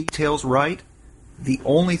 80s details right. The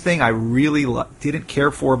only thing I really didn't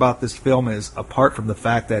care for about this film is, apart from the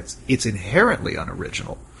fact that it's inherently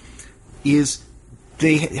unoriginal, is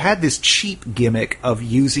they had this cheap gimmick of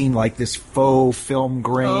using like this faux film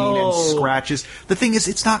grain and scratches. The thing is,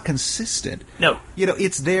 it's not consistent. No. You know,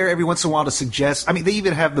 it's there every once in a while to suggest. I mean, they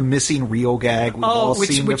even have the missing reel gag we've all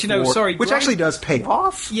seen which before, you know, sorry, which actually does pay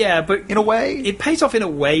off. Yeah, but in a way, it pays off in a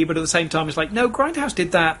way. But at the same time, it's like, no, Grindhouse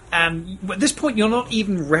did that, and at this point, you're not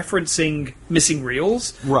even referencing missing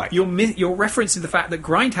reels. Right. You're referencing the fact that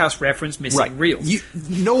Grindhouse referenced missing reels.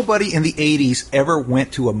 Nobody in the 80s ever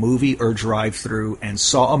went to a movie or drive-through and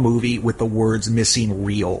saw a movie with the words missing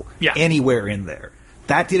reel anywhere in there.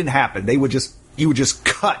 That didn't happen. You would just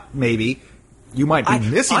cut, maybe. You might be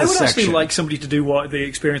missing a section. I would actually like somebody to do what the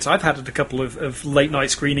experience I've had at a couple of late-night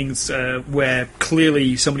screenings where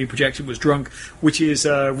clearly somebody who projected was drunk, which is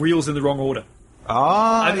reels in the wrong order.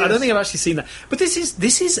 I don't think I've actually seen that. But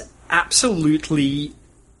this is absolutely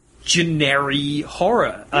generic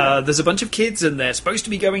horror. There's a bunch of kids and they're supposed to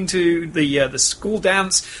be going to the school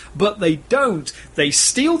dance, but they don't. They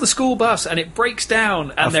steal the school bus and it breaks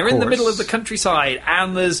down, and they're in the middle of the countryside,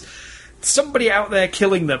 and there's somebody out there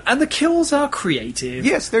killing them, and the kills are creative.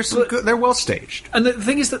 Yes, they're well staged. And the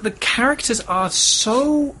thing is that the characters are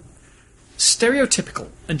so stereotypical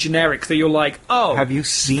and generic that you're like, oh, have you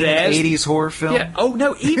seen an 80s horror film? Yeah. Oh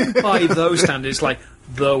no, even by those standards, like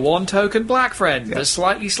the one token black friend, the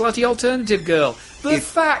slightly slutty alternative girl, the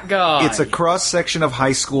fat guy. It's a cross-section of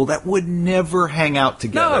high school that would never hang out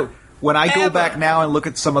together. No, when I go back now and look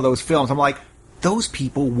at some of those films, I'm like, those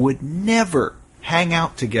people would never hang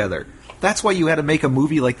out together. That's why you had to make a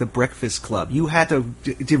movie like The Breakfast Club. You had to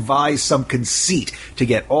devise some conceit to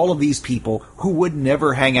get all of these people who would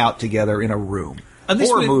never hang out together in a room. And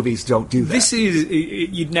horror movies don't do that.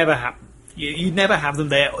 You'd never happen. You'd never have them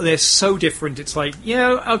there. They're so different. It's like,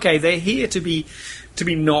 okay, they're here to be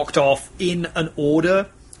knocked off in an order.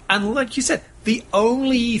 And like you said, the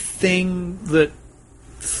only thing that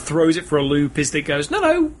throws it for a loop is that it goes,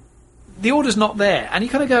 no, the order's not there. And you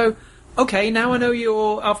kind of go, okay, now I know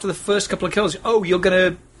you're, after the first couple of kills, you're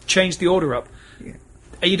going to change the order up. Yeah.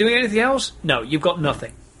 Are you doing anything else? No, you've got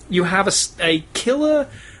nothing. You have a killer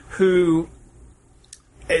who,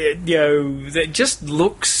 that just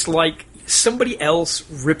looks like somebody else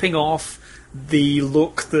ripping off the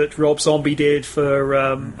look that Rob Zombie did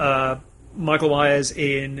for Michael Myers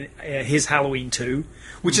in his Halloween 2,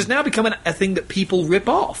 which has now become a thing that people rip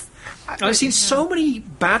off. I've seen so many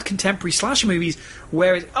bad contemporary slasher movies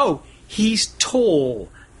where he's tall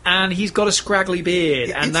and he's got a scraggly beard,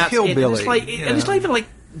 and that's hillbilly. And it's not even like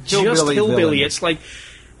just hillbilly. It's like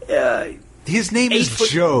his name is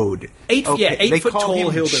Jode. 8 foot tall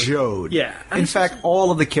hillbilly. Jode. Yeah. In fact,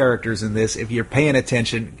 all of the characters in this, if you're paying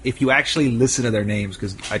attention, if you actually listen to their names,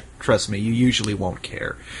 because trust me, you usually won't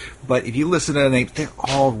care. But if you listen to their names, they're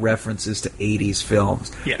all references to 80s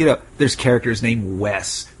films. Yeah. There's characters named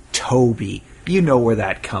Wes, Toby. You know where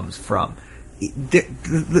that comes from.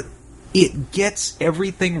 It gets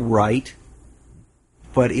everything right,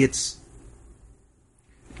 but it's,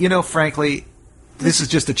 frankly, this is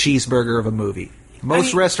just a cheeseburger of a movie.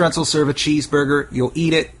 Most restaurants will serve a cheeseburger. You'll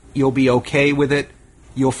eat it. You'll be okay with it.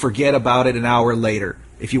 You'll forget about it an hour later.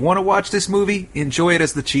 If you want to watch this movie, enjoy it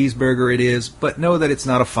as the cheeseburger it is, but know that it's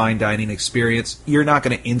not a fine dining experience. You're not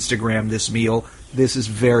going to Instagram this meal. This is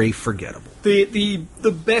very forgettable. The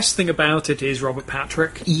best thing about it is Robert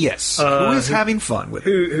Patrick. Yes, who is having fun with it.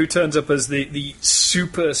 Who turns up as the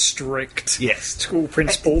super strict school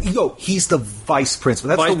principal. He's the vice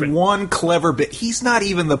principal. That's one clever bit. He's not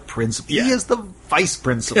even the principal. Yeah. He is the vice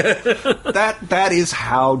principal. That is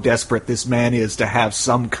how desperate this man is to have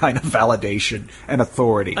some kind of validation and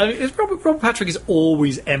authority. I mean, Robert Patrick is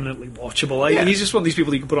always eminently watchable. He's just one of these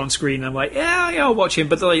people that you can put on screen and I'm like, I'll watch him.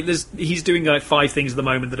 But he's doing 5 things at the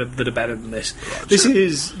moment that are better than this. Yeah, this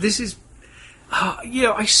is.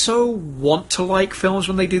 I so want to like films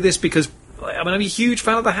when they do this because I'm a huge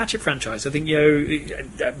fan of the Hatchet franchise. I think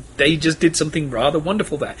they just did something rather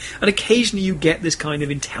wonderful there, and occasionally you get this kind of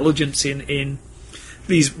intelligence in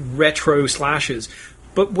these retro slashers.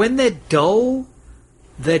 But when they're dull,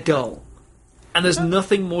 they're dull. and there's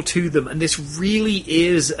nothing more to them. And this really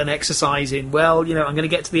is an exercise in, well, I'm going to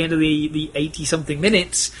get to the end of the 80-something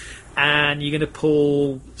minutes, and you're going to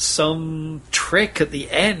pull some trick at the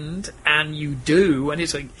end, and you do, and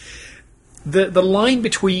it's like the line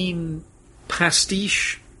between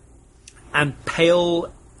pastiche and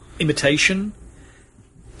pale imitation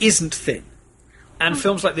isn't thin. And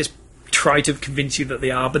films like this try to convince you that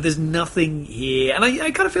they are, but there's nothing here. And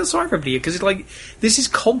I kind of feel sorry for everybody because it's like, this is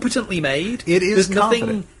competently made. It is There's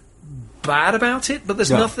nothing bad about it, but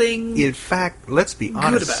there's nothing... In fact, let's be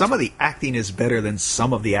honest, some of the acting is better than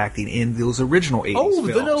some of the acting in those original 80s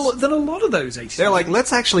films. Than a lot of those 80s They're like,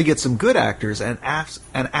 let's actually get some good actors and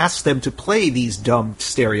ask them to play these dumb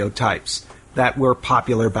stereotypes that were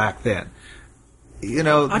popular back then. I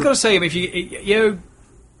gotta say, if you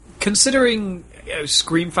considering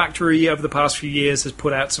Scream Factory over the past few years has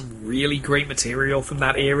put out some really great material from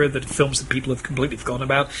that era, that films that people have completely forgotten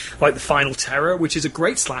about, like The Final Terror, which is a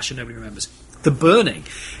great slasher nobody remembers, The Burning,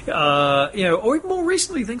 or even more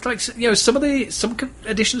recently things like some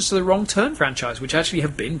additions to the Wrong Turn franchise, which actually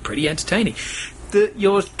have been pretty entertaining. That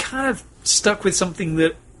you're kind of stuck with something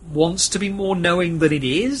that wants to be more knowing than it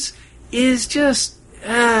is just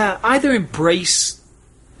either embrace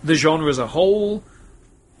the genre as a whole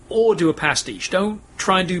or do a pastiche. Don't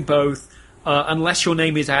try and do both unless your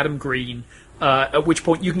name is Adam Green, at which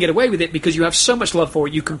point you can get away with it because you have so much love for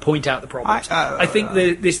it you can point out the problems. I think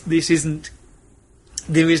that this isn't...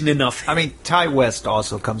 There isn't enough. I mean, Ty West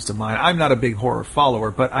also comes to mind. I'm not a big horror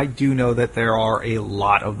follower, but I do know that there are a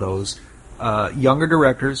lot of those younger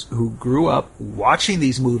directors who grew up watching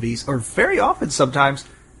these movies, or very often sometimes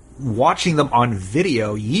watching them on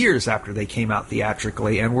video years after they came out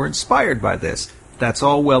theatrically and were inspired by this. That's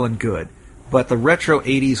all well and good. But the retro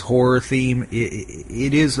 80s horror theme,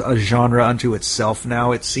 it is a genre unto itself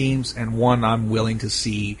now, it seems, and one I'm willing to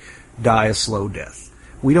see die a slow death.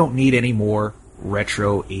 We don't need any more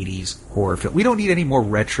retro 80s horror film. We don't need any more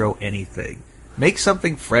retro anything. Make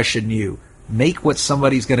something fresh and new. Make what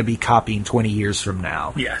somebody's going to be copying 20 years from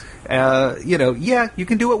now. Yeah. You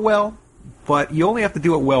can do it well, but you only have to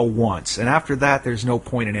do it well once. And after that, there's no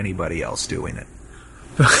point in anybody else doing it.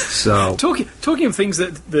 So talking of things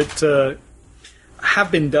that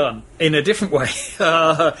have been done in a different way,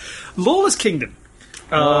 Lawless Kingdom,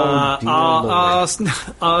 another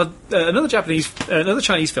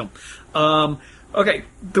Chinese film. I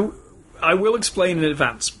will explain in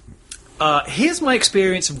advance. Here's my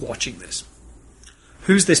experience of watching this.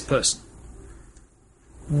 Who's this person?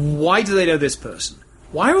 Why do they know this person?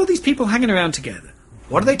 Why are all these people hanging around together?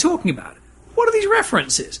 What are they talking about? What are these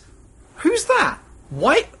references? Who's that?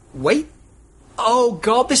 Wait. Oh,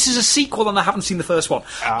 God, this is a sequel and I haven't seen the first one.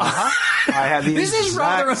 I had the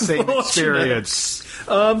exact same experience.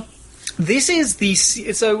 This is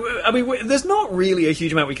there's not really a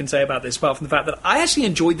huge amount we can say about this, apart from the fact that I actually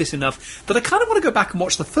enjoyed this enough that I kind of want to go back and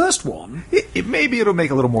watch the first one. Maybe it'll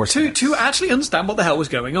make a little more sense. To actually understand what the hell was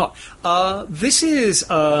going on. This is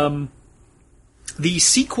the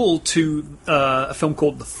sequel to a film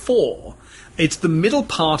called The Four. It's the middle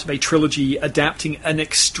part of a trilogy adapting an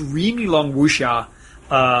extremely long wuxia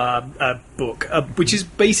book, which is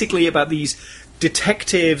basically about these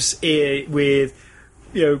detectives with,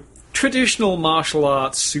 traditional martial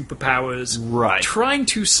arts superpowers, right, trying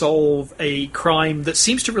to solve a crime that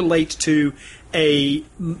seems to relate to a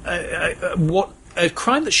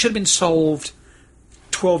crime that should have been solved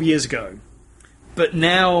 12 years ago. But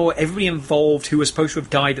now everybody involved who was supposed to have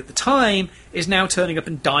died at the time is now turning up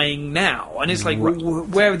and dying now. And it's like,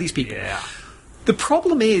 where are these people? Yeah. The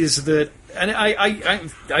problem is that, and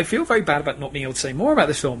I feel very bad about not being able to say more about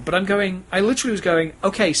this film, but I literally was going,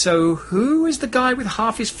 okay, so who is the guy with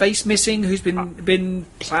half his face missing who's been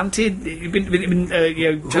planted,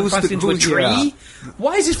 transplanted into a tree? Yeah.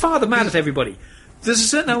 Why is his father mad at everybody? There's a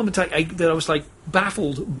certain element that I was like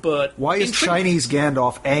baffled, but why is Chinese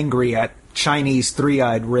Gandalf angry at Chinese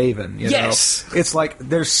three-eyed Raven? Yes, it's like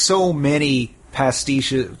there's so many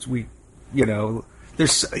pastiches.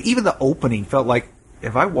 There's even the opening felt like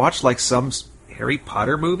if I watched like some Harry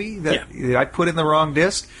Potter movie that I put in the wrong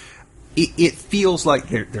disc. It feels like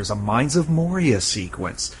there's a Mines of Moria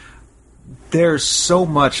sequence. There's so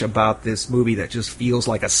much about this movie that just feels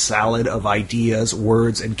like a salad of ideas,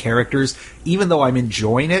 words, and characters. Even though I'm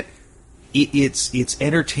enjoying it, it's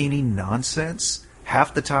entertaining nonsense.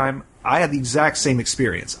 Half the time, I had the exact same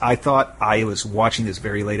experience. I thought I was watching this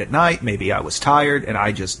very late at night. Maybe I was tired, and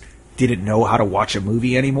I just didn't know how to watch a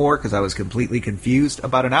movie anymore because I was completely confused.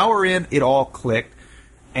 About an hour in, it all clicked.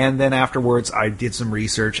 And then afterwards, I did some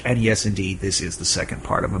research, and yes, indeed, this is the second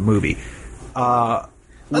part of a movie.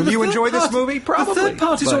 Will you enjoy this part, movie? Probably. The third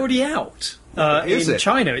part is but- already out Is in it?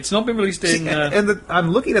 China. It's not been released in...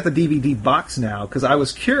 I'm looking at the DVD box now because I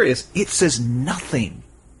was curious. It says nothing.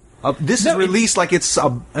 This is released like it's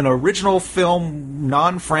an original film,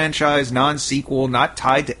 non-franchise, non-sequel, not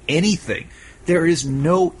tied to anything. There is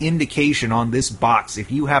no indication on this box.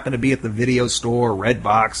 If you happen to be at the video store,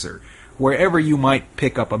 Redbox, or wherever you might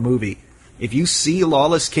pick up a movie, if you see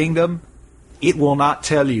Lawless Kingdom, it will not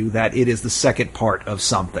tell you that it is the second part of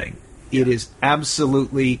something. It is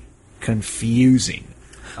absolutely confusing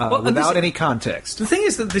without any context. The thing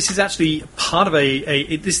is that this is actually part of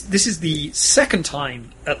this is the second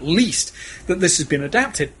time, at least, that this has been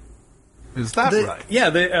adapted. Is that right? Yeah,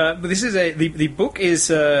 but this is the book is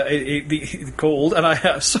called, and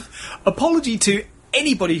apology to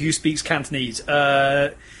anybody who speaks Cantonese,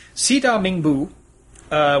 Sida Mingbu,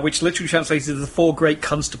 which literally translates to the Four Great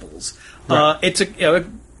Constables. Right. It's a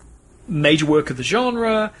major work of the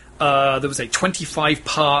genre. There was a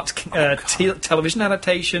 25-part television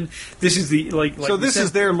adaptation. This is the so this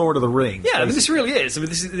is their Lord of the Rings. Yeah, I mean, this really is. I mean,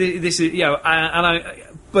 this is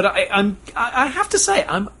I have to say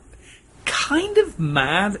I'm kind of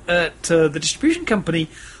mad at the distribution company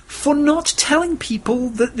for not telling people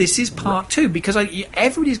that this is part two, because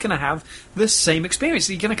everybody's going to have the same experience.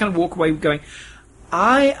 You're going to kind of walk away going,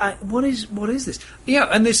 what is this? Yeah,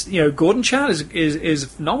 and this, Gordon Chan is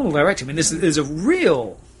phenomenal directing. I mean, there's a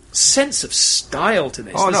real sense of style to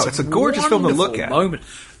this. Oh no, it's a gorgeous film to look at. Moment.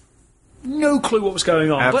 No clue what was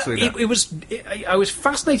going on, Absolutely but I was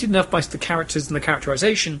fascinated enough by the characters and the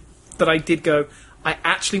characterization that I did go, I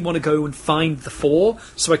actually want to go and find the four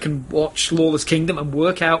so I can watch Lawless Kingdom and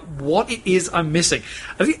work out what it is I'm missing.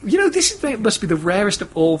 I think, this must be the rarest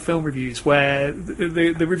of all film reviews where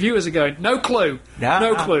the reviewers are going, no clue,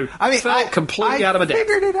 no clue. I mean, felt completely out of my depth. I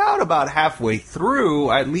figured it out about halfway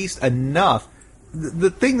through, at least enough.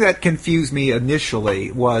 The thing that confused me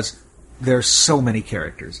initially was there's so many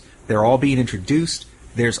characters. They're all being introduced.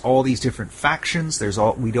 There's all these different factions.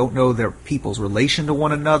 We don't know their people's relation to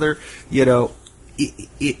one another.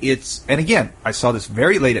 It's, and again, I saw this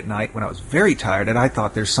very late at night when I was very tired, and I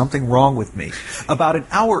thought there's something wrong with me. About an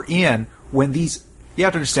hour in, when you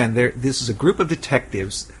have to understand, this is a group of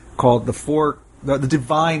detectives called the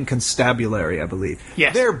Divine Constabulary, I believe.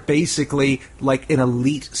 Yes. They're basically like an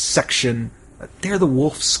elite section. They're the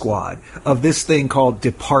Wolf Squad of this thing called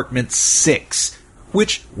Department 6,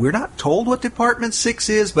 which we're not told what Department 6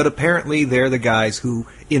 is, but apparently they're the guys who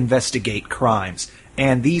investigate crimes.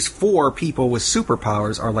 And these four people with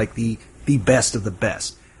superpowers are like the best of the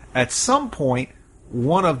best. At some point,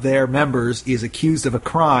 one of their members is accused of a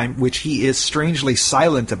crime which he is strangely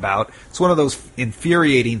silent about. It's one of those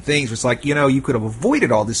infuriating things where it's like, you could have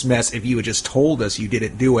avoided all this mess if you had just told us you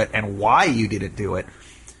didn't do it and why you didn't do it.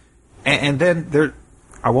 And then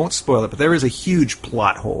I won't spoil it, but there is a huge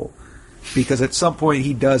plot hole. Because at some point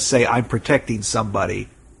he does say, I'm protecting somebody.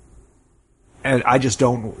 And I just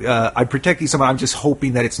don't... I'm protecting someone, I'm just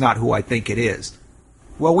hoping that it's not who I think it is.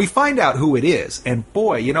 Well, we find out who it is, and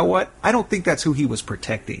boy, you know what? I don't think that's who he was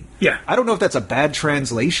protecting. Yeah. I don't know if that's a bad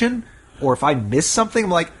translation, or if I missed something.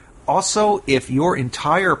 I'm like, also, if your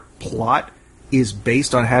entire plot is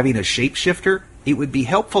based on having a shapeshifter, it would be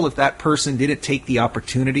helpful if that person didn't take the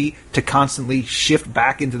opportunity to constantly shift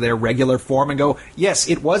back into their regular form and go, yes,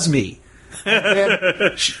 it was me.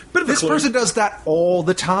 And this person does that all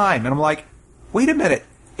the time, and I'm like, wait a minute.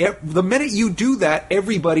 The minute you do that,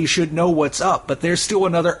 everybody should know what's up, but there's still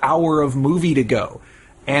another hour of movie to go.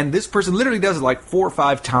 And this person literally does it like 4 or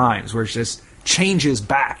 5 times, where it just changes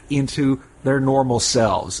back into their normal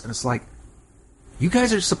selves. And it's like, you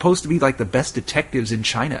guys are supposed to be like the best detectives in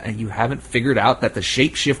China, and you haven't figured out that the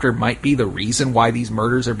shapeshifter might be the reason why these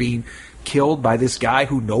murders are being killed by this guy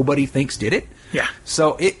who nobody thinks did it? Yeah.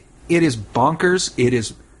 So it is bonkers. It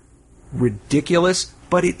is ridiculous.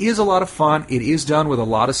 But it is a lot of fun. It is done with a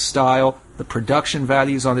lot of style. The production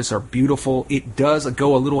values on this are beautiful. It does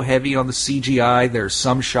go a little heavy on the CGI. There's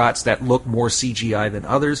some shots that look more CGI than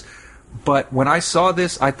others. But when I saw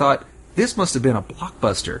this, I thought, this must have been a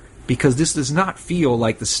blockbuster, because this does not feel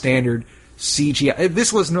like the standard CGI.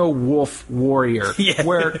 This was no Wolf Warrior,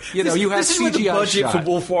 where you have this CGI is where the budget shot. for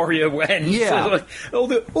Wolf Warrior went. Yeah. So,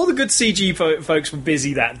 like, all the good CG folks were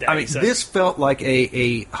busy that day. I mean, this felt like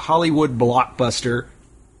a Hollywood blockbuster,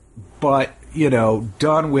 but,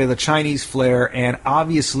 done with a Chinese flair, and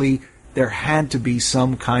obviously there had to be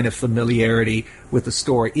some kind of familiarity with the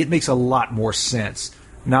story. It makes a lot more sense.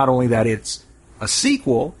 Not only that it's a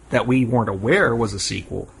sequel that we weren't aware was a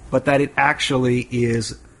sequel, but that it actually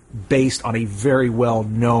is based on a very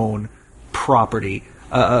well-known property.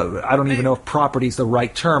 I don't even know if property is the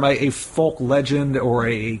right term, a folk legend or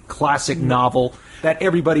a classic novel that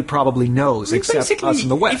everybody probably knows, except us in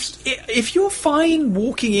the West. If you're fine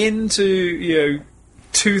walking into,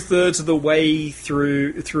 2/3 of the way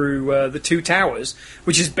through the Two Towers,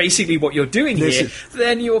 which is basically what you're doing here,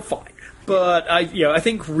 then you're fine. But I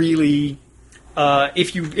think really,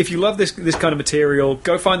 if you love this kind of material,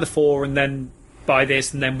 go find the 4 and then buy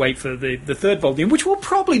this and then wait for the 3rd volume, which will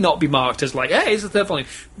probably not be marked as like, hey, it's the 3rd volume.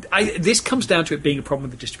 This comes down to it being a problem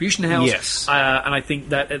with the distribution house. Yes. And I think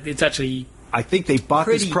that it's actually... I think they bought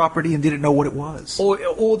this property and didn't know what it was.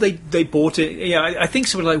 Or they bought it. Yeah, I think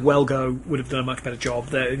somebody like Wellgo would have done a much better job.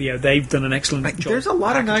 They've done an excellent job. There's a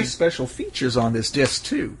lot of nice special features on this disc,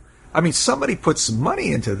 too. I mean, somebody put some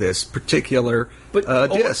money into this particular disc.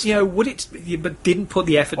 But didn't put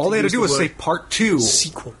the effort. All they had to do was say Part 2,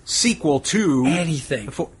 sequel to anything.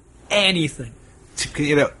 Anything.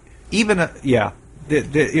 It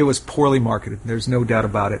was poorly marketed. There's no doubt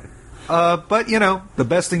about it. But the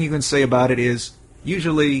best thing you can say about it is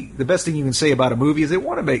usually the best thing you can say about a movie is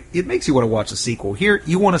it makes you want to watch a sequel. Here,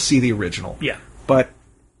 you want to see the original. Yeah. But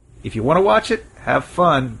if you want to watch it, have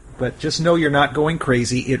fun. But just know you're not going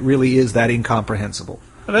crazy. It really is that incomprehensible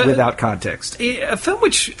without context. A film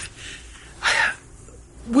which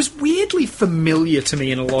was weirdly familiar to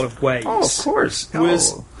me in a lot of ways. Oh, of course.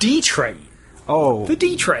 Was D-Train. Oh. The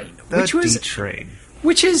D-Train. D-Train.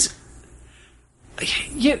 Which is...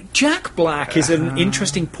 Yeah, Jack Black is an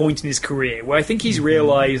interesting point in his career where I think he's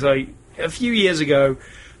realised, a few years ago,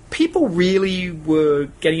 people really were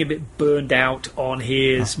getting a bit burned out on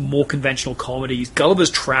his more conventional comedies.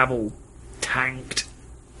 Gulliver's Travel tanked.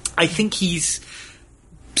 I think he's,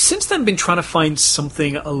 since then, been trying to find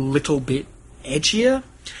something a little bit edgier.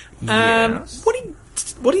 And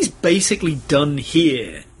what he's basically done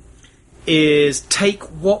here is take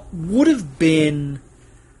what would have been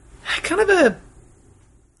kind of a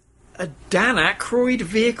Dan Aykroyd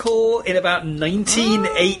vehicle in about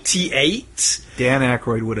 1988. Dan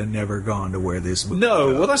Aykroyd would have never gone to where this movie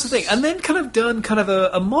goes. Well, that's the thing. And then kind of done kind of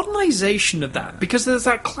a modernization of that, because there's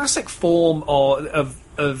that classic form of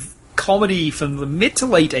comedy from the mid to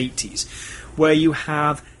late 80s where you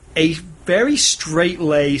have a very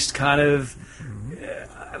straight-laced kind of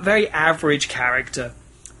very average character.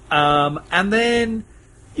 And then,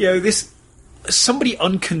 this... somebody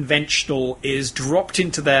unconventional is dropped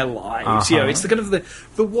into their lives. It's the kind of the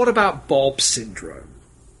what about Bob syndrome.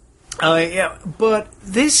 But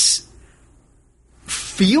this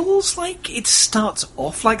feels like it starts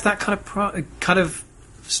off like that kind of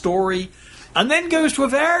story, and then goes to a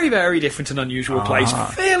very, very different and unusual place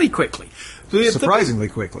fairly quickly. Surprisingly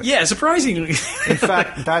quickly. Yeah, surprisingly. In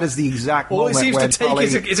fact, that is the exact moment it seems when to take probably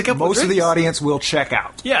is a couple most of the audience will check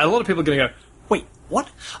out. Yeah, a lot of people are going to go, wait, what?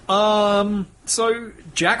 So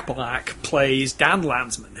Jack Black plays Dan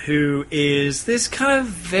Landsman, who is this kind of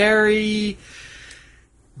very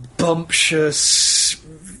bumptious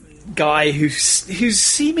guy who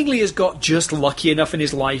seemingly has got just lucky enough in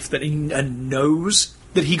his life that and knows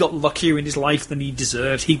that he got luckier in his life than he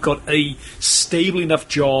deserved. He got a stable enough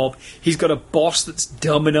job. He's got a boss that's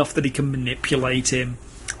dumb enough that he can manipulate him.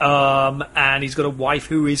 And he's got a wife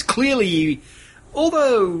who is clearly,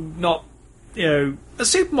 although not... a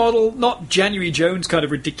supermodel, not January Jones kind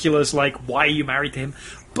of ridiculous, like, why are you married to him?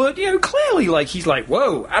 But, clearly, like, he's like,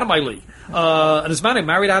 whoa, out of my league. And as a man who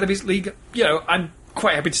married out of his league, I'm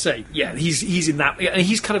quite happy to say, yeah, he's in that. And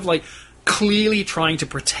he's kind of, like, clearly trying to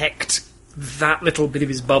protect that little bit of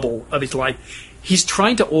his bubble of his life. He's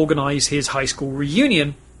trying to organise his high school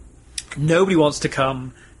reunion. Nobody wants to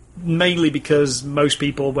come, mainly because most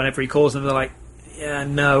people, whenever he calls them, they're like, yeah,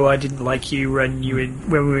 no, I didn't like you when we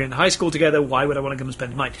were in high school together. Why would I want to come and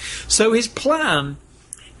spend the night? So his plan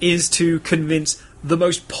is to convince the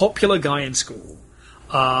most popular guy in school,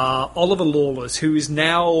 Oliver Lawless, who is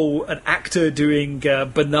now an actor doing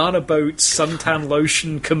banana boat suntan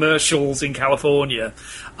lotion commercials in California,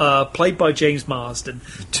 played by James Marsden,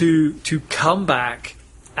 to come back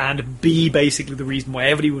and be basically the reason why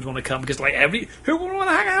everybody would want to come, because who would want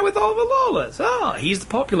to hang out with Oliver Lawless? He's the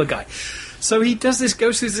popular guy. So he goes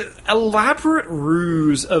through this elaborate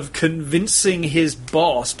ruse of convincing his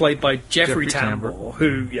boss, played by Jeffrey Tambor,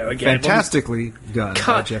 who, again... fantastically done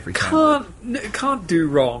by Jeffrey Tambor. Can't do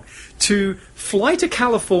wrong. To fly to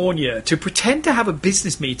California to pretend to have a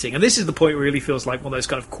business meeting, and this is the point where it really feels like one of those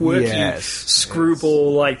kind of quirky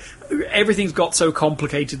screwball, like, everything's got so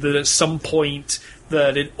complicated that at some point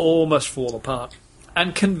that it all must fall apart.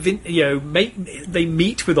 And they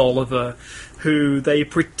meet with Oliver, who they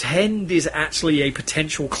pretend is actually a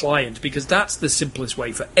potential client, because that's the simplest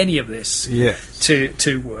way for any of this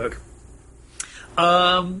to work.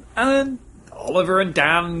 And Oliver and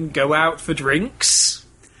Dan go out for drinks.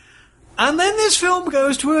 And then this film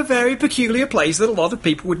goes to a very peculiar place that a lot of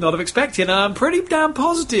people would not have expected. And I'm pretty damn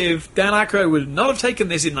positive Dan Aykroyd would not have taken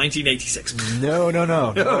this in 1986.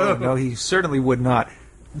 No, he certainly would not.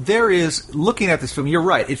 There is, looking at this film, you're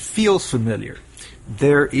right, it feels familiar.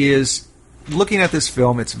 There is, looking at this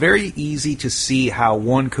film, it's very easy to see how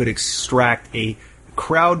one could extract a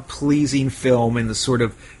crowd-pleasing film in the sort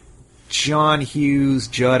of John Hughes,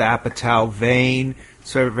 Judd Apatow vein,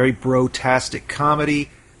 sort of very bro-tastic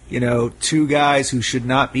comedy. You know, two guys who should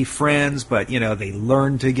not be friends, but, you know, they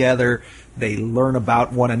learn together. They learn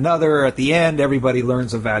about one another. At the end, everybody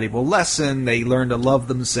learns a valuable lesson. They learn to love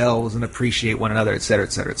themselves and appreciate one another, etc.,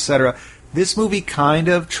 etc., etc. This movie kind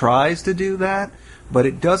of tries to do that, but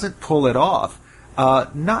it doesn't pull it off.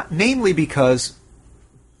 Namely because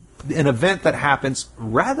an event that happens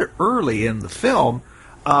rather early in the film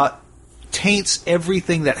taints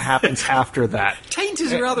everything that happens after that. Taint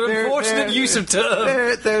is a rather unfortunate use of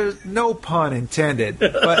term. There's no pun intended.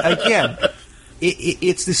 But again,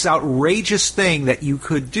 it's this outrageous thing that you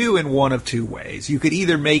could do in one of two ways. You could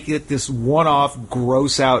either make it this one-off,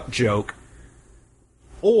 gross-out joke,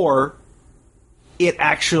 or it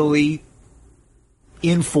actually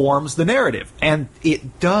informs the narrative. And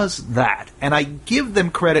it does that. And I give them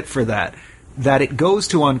credit for that it goes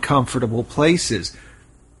to uncomfortable places.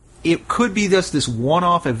 It could be just this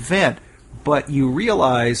one-off event, but you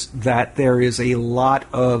realize that there is a lot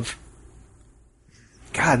of...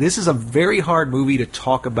 God, this is a very hard movie to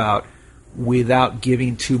talk about without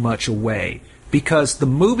giving too much away. Because the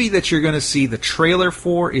movie that you're going to see the trailer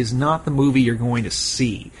for is not the movie you're going to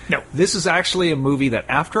see. No. This is actually a movie that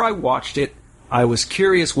after I watched it, I was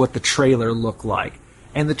curious what the trailer looked like.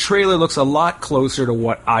 And the trailer looks a lot closer to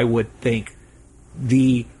what I would think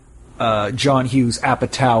the John Hughes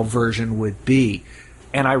Apatow version would be.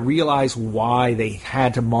 And I realized why they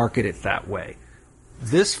had to market it that way.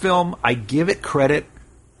 This film, I give it credit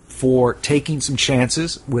for taking some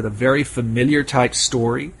chances with a very familiar type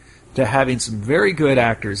story, to having some very good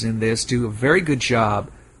actors in this, do a very good job,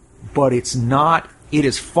 but it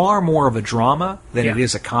is far more of a drama than it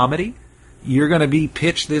is a comedy. You're going to be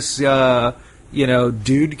pitched this,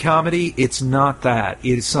 dude comedy. It's not that.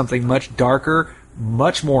 It is something much darker,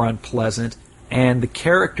 much more unpleasant, and the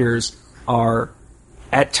characters are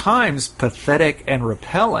at times pathetic and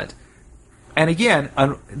repellent. And again,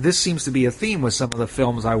 this seems to be a theme with some of the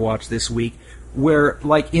films I watched this week, where,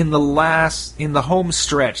 like, in the home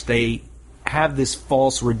stretch, they have this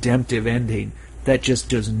false redemptive ending that just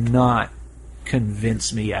does not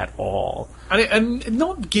convince me at all. And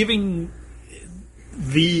not giving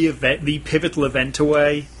the pivotal event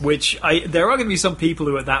away, which there are going to be some people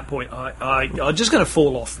who at that point are just going to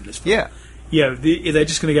fall off from this film. Yeah. They're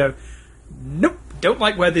just going to go, nope, don't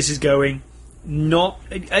like where this is going. Not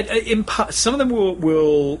some of them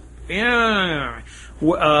will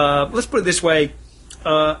let's put it this way,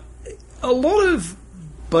 a lot of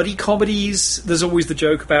buddy comedies, there's always the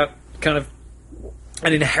joke about kind of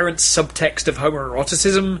an inherent subtext of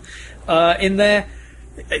homoeroticism in there.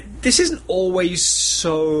 This isn't always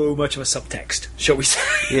so much of a subtext, shall we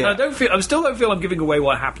say? Yeah. I still don't feel I'm giving away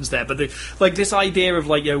what happens there, but this idea of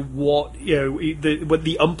what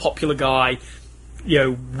the unpopular guy,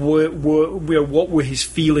 what were his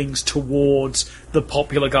feelings towards the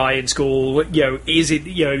popular guy in school? Is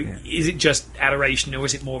it just adoration, or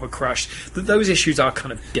is it more of a crush? Those issues are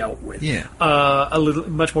kind of dealt with, a little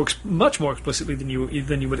much more explicitly than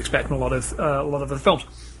you would expect in a lot of the films.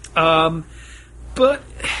 But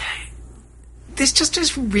this just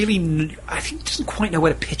is really, I think, doesn't quite know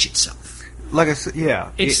where to pitch itself. Like I said,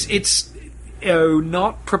 yeah, it's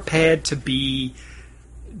not prepared to be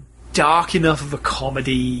dark enough of a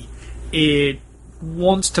comedy. It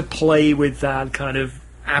wants to play with that kind of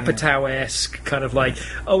Apatow-esque kind of like,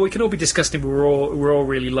 we can all be disgusting, but we're all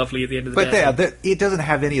really lovely at the end of the day. But it doesn't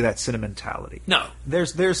have any of that sentimentality. No.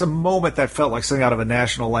 There's a moment that felt like something out of a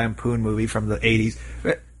National Lampoon movie from the 80s.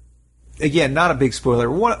 Again, not a big spoiler.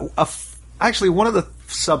 Actually, one of the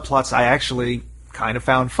subplots I actually kind of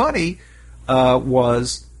found funny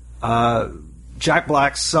was Jack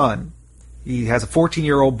Black's son. He has a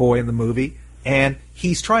 14-year-old boy in the movie, and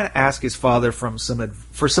he's trying to ask his father for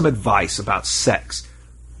some advice about sex.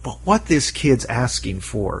 But what this kid's asking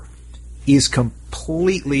for is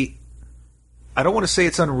completely... I don't want to say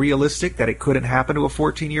it's unrealistic that it couldn't happen to a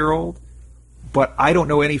 14-year-old, but I don't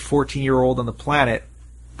know any 14-year-old on the planet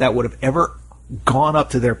that would have ever gone up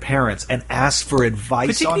to their parents and asked for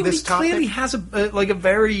advice on this topic. He clearly has a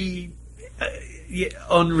very...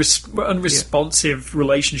 unresponsive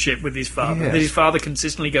relationship with his father. Yes. That his father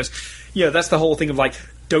consistently goes, that's the whole thing of like,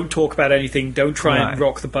 don't talk about anything, don't try and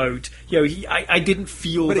rock the boat. I didn't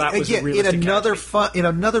feel But that was a again, realistic in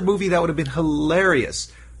another movie that would have been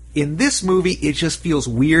hilarious. In this movie, it just feels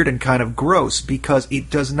weird and kind of gross because it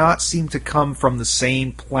does not seem to come from the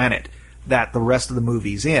same planet that the rest of the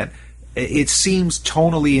movie's in. It seems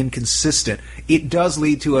tonally inconsistent. It does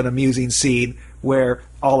lead to an amusing scene where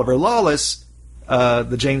Oliver Lawless,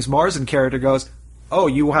 the James Marsden character, goes, "Oh,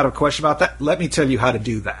 you had a question about that? Let me tell you how to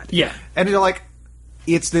do that." Yeah. And you're like,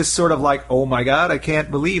 it's this sort of like, oh my god, I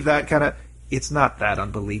can't believe that kind of... It's not that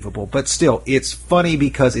unbelievable, but still, it's funny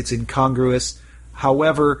because it's incongruous.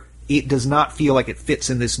 However, it does not feel like it fits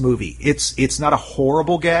in this movie. It's not a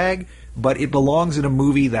horrible gag, but it belongs in a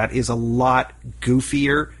movie that is a lot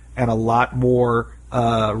goofier and a lot more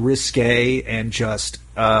risque and just,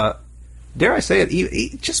 dare I say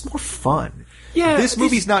it, just more fun. Yeah, this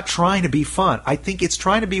movie's not trying to be fun. I think it's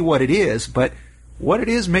trying to be what it is, but what it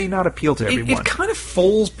is may not appeal to everyone. It kind of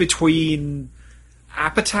falls between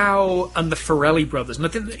Apatow and the Farrelly brothers, and I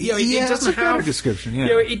think it doesn't that's a have better description. Yeah,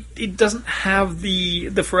 it doesn't have the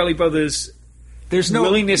Farrelly brothers. There's no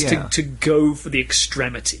willingness to go for the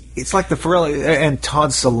extremity. It's like the Farrelly and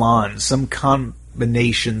Todd Solondz, some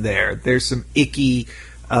combination there. There's some icky,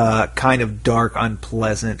 kind of dark,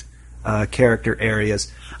 unpleasant character areas.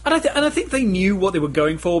 And I think they knew what they were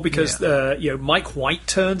going for because Mike White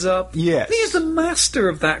turns up. Yes, he is the master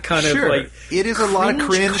of that kind of like. It is a lot of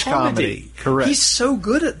cringe comedy. Correct. He's so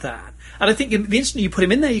good at that, and I think the instant you put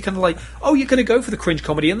him in there, you're kind of like, oh, you're going to go for the cringe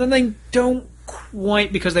comedy, and then they don't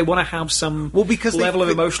quite because they want to have some level of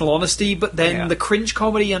emotional honesty, but then the cringe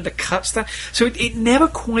comedy undercuts that. So it never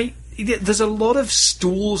quite. There's a lot of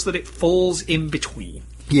stools that it falls in between.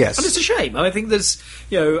 Yes, and it's a shame. I think there's,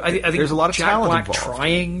 I think there's a lot of Jack talent Black involved.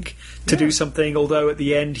 trying to do something, although at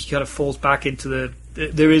the end he kind of falls back into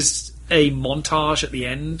there is a montage at the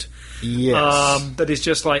end. Yes, that is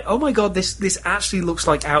just like, oh my god, this actually looks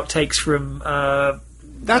like outtakes from.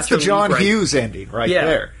 That's the John Hughes ending right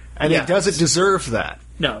there, and it doesn't deserve that.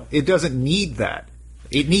 No, it doesn't need that.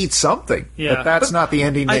 It needs something, but but not the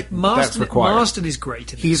ending that's required. Marsden is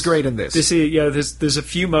great in this. He's great in this. There's a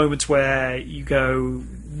few moments where you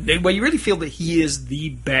really feel that he is the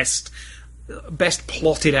best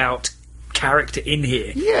plotted out character in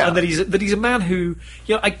here. Yeah, and that he's a man who,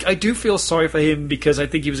 I do feel sorry for him because I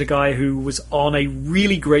think he was a guy who was on a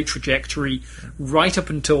really great trajectory right up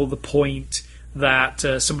until the point that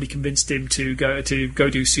somebody convinced him to go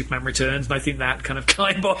do Superman Returns, and I think that kind of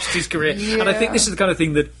kiboshed his career. Yeah. And I think this is the kind of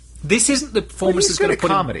thing that this isn't the performance that's going to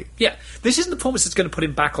put comedy. him. Yeah, this isn't the performance that's going to put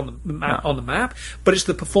him back on the map, but it's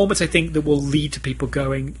the performance I think that will lead to people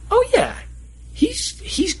going, "Oh yeah,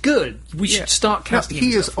 he's good. We should start casting him."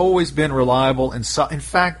 He has always been reliable, and in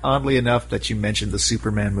fact, oddly enough, that you mentioned the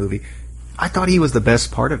Superman movie, I thought he was the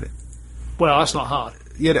best part of it. Well, that's not hard.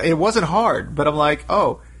 It wasn't hard, but I'm like,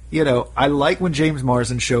 I like when James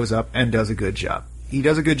Marsden shows up and does a good job. He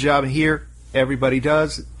does a good job here. Everybody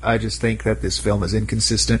does. I just think that this film is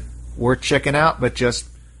inconsistent. Worth checking out, but just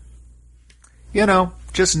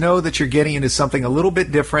know that you're getting into something a little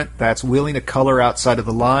bit different that's willing to color outside of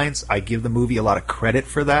the lines. I give the movie a lot of credit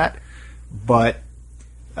for that, but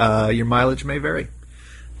your mileage may vary.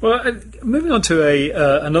 Well, moving on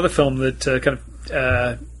to another film that kind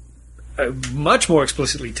of much more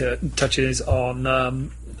explicitly touches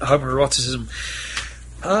on homoeroticism.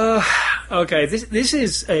 Okay, this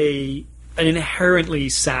is an inherently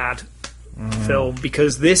sad film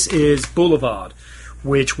because this is Boulevard,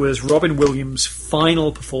 which was Robin Williams'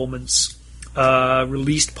 final performance,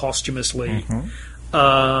 released posthumously.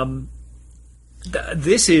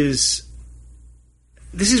 This is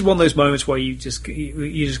one of those moments where you just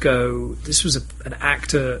go, this was an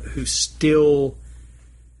actor who still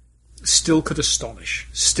could astonish,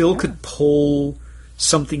 could pull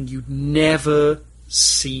something you'd never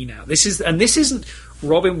seen out. This isn't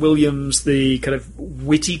Robin Williams, the kind of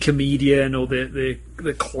witty comedian or the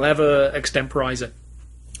clever extemporizer.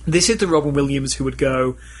 This is the Robin Williams who would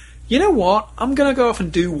go, you know what? I'm going to go off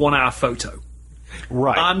and do 1 hour photo.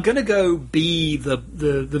 Right. I'm going to go be the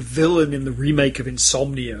villain in the remake of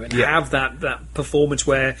Insomnia and have that performance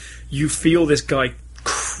where you feel this guy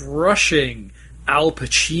crushing Al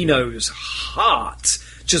Pacino's heart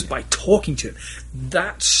just by talking to him.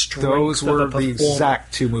 That strength. Those were of a the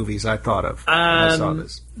exact 2 movies I thought of when I saw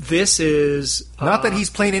this. This is not that he's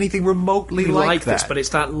playing anything remotely like that, this, but it's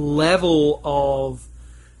that level of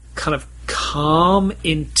kind of calm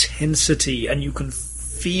intensity, and you can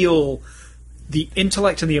feel the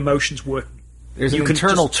intellect and the emotions working There's You an can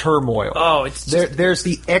internal just- turmoil. Oh, it's just, There's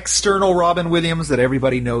the external Robin Williams that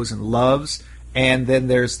everybody knows and loves, and then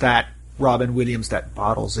there's that Robin Williams that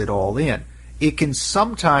bottles it all in. It can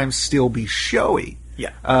sometimes still be showy.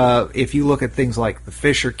 yeah. If you look at things like The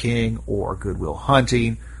Fisher King or Good Will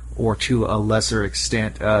Hunting, or to a lesser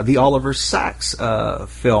extent, the Oliver Sacks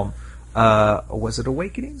film, was it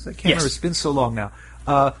Awakenings? I can't remember. It's been so long now.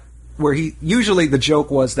 Where usually the joke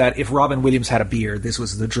was that if Robin Williams had a beard, this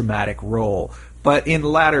was the dramatic role. But in the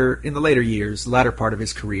later years, the latter part of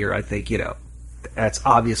his career, I think, that's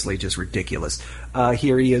obviously just ridiculous.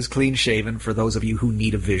 Here he is, clean shaven, for those of you who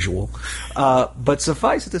need a visual. But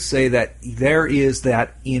suffice it to say that there is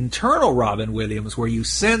that internal Robin Williams where you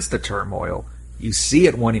sense the turmoil, you see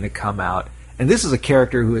it wanting to come out, and this is a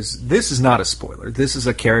character this is not a spoiler, this is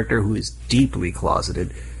a character who is deeply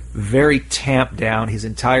closeted, very tamped down. His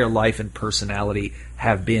entire life and personality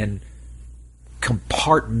have been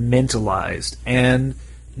compartmentalized, and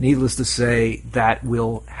needless to say, that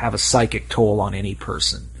will have a psychic toll on any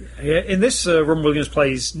person. In this, Robin Williams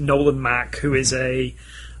plays Nolan Mack, who is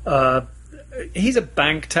he's a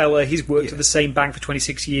bank teller. He's worked at the same bank for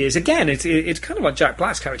 26 years. Again, it's kind of like Jack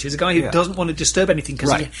Black's character. He's a guy who doesn't want to disturb anything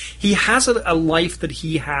because he has a life that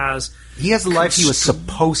he has. He has the life he was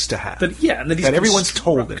supposed to have. And that he's everyone's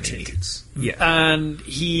told him he needs. Yeah, and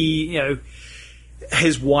he,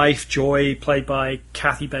 his wife Joy, played by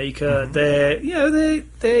Kathy Baker,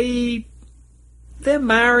 they're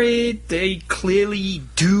married. They clearly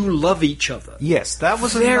do love each other. Yes, that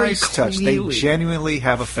was a Very nice touch. They clearly. genuinely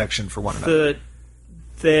have affection for one another.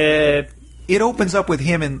 It opens up with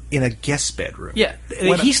him in a guest bedroom. Yeah,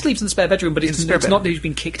 he sleeps in the spare bedroom, but it's bedroom. not that he's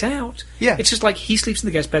been kicked out. Yeah. It's just like he sleeps in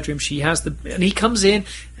the guest bedroom. She has and he comes in,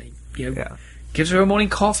 and, gives her a morning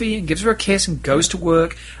coffee and gives her a kiss and goes to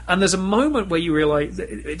work. And there's a moment where you realise that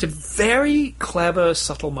it's a very clever,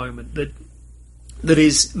 subtle moment that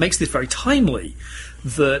makes this very timely.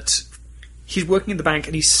 That he's working in the bank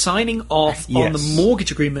and he's signing off on the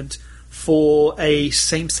mortgage agreement for a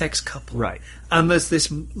same-sex couple. Right. And there's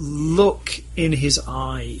this look in his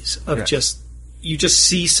eyes of you just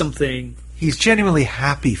see something. He's genuinely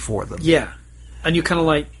happy for them. Yeah. And you're kind of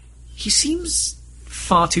like, he seems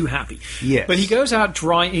far too happy. Yes. But he goes out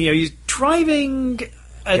driving, he's driving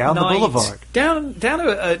at down night. The boulevard. Down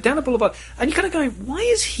a boulevard. And you're kind of going, why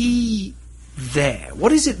is he there?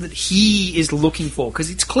 What is it that he is looking for? Because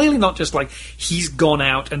it's clearly not just like he's gone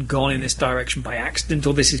out and gone in this direction by accident,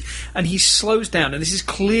 or and he slows down, and this is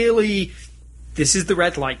the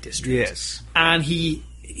red light district. Yes. And he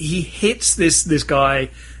hits this guy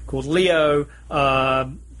called Leo,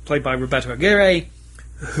 played by Roberto Aguirre,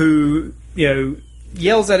 who,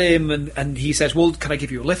 yells at him, and he says, well, can I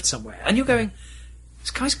give you a lift somewhere? And you're going,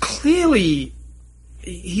 this guy's clearly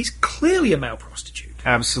a male prostitute.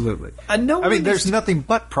 Absolutely. And there's nothing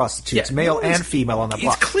but prostitutes, male and female, on the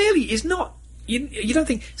block. It's clearly is not. You don't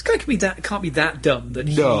think this guy can't be that dumb that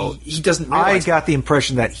he doesn't realize. I got the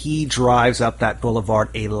impression that he drives up that boulevard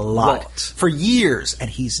a lot. For years, and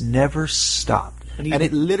he's never stopped. And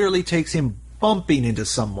it literally takes him bumping into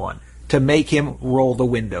someone to make him roll the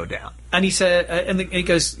window down. And he said, and he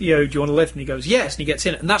goes, do you want a lift? And he goes, yes. And he gets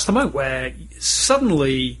in, and that's the moment where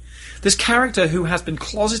suddenly this character who has been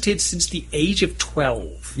closeted since the age of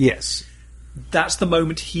 12. Yes. That's the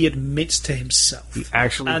moment he admits to himself. He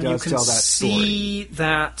actually does tell that story. And you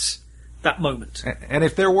can see that moment. And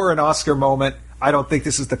if there were an Oscar moment, I don't think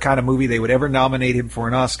this is the kind of movie they would ever nominate him for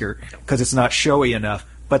an Oscar, because it's not showy enough.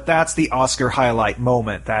 But that's the Oscar highlight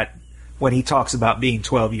moment, that when he talks about being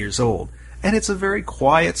 12 years old. And it's a very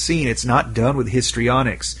quiet scene. It's not done with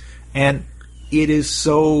histrionics. And it is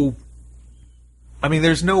so...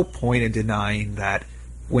 there's no point in denying that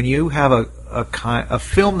when you have a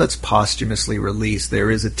film that's posthumously released, there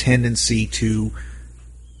is a tendency to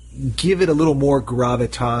give it a little more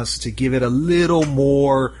gravitas, to give it a little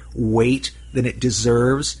more weight than it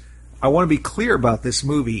deserves. I want to be clear about this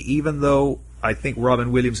movie. Even though I think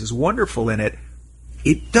Robin Williams is wonderful in it,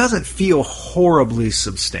 it doesn't feel horribly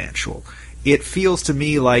substantial. It feels to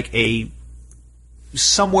me like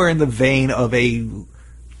somewhere in the vein of a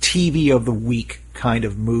TV of the week kind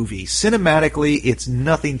of movie. Cinematically, it's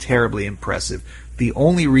nothing terribly impressive. The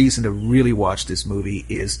only reason to really watch this movie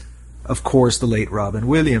is, of course, the late Robin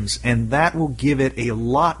Williams, and that will give it a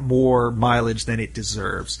lot more mileage than it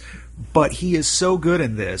deserves. But he is so good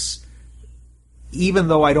in this, even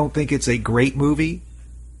though I don't think it's a great movie,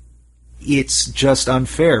 it's just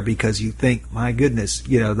unfair, because you think, my goodness,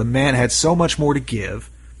 the man had so much more to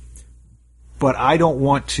give, but I don't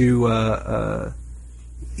want to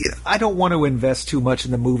invest too much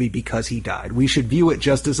in the movie because he died. We should view it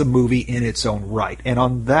just as a movie in its own right. And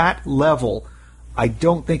on that level, I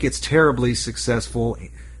don't think it's terribly successful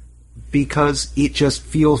because it just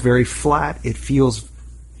feels very flat.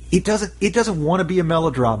 It doesn't want to be a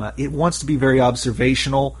melodrama. It wants to be very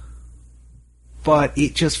observational, but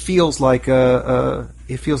it just feels like a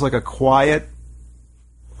quiet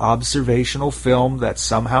observational film that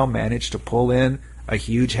somehow managed to pull in a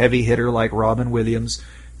huge heavy hitter like Robin Williams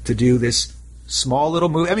to do this small little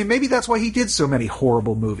movie. I mean, maybe that's why he did so many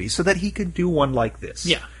horrible movies, so that he could do one like this.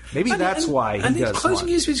 Yeah. Maybe that's why he does one. And in closing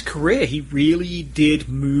years of his career, he really did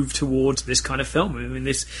move towards this kind of film. I mean,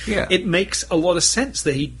 it makes a lot of sense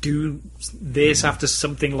that he'd do this after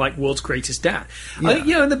something like World's Greatest Dad. Yeah. I think,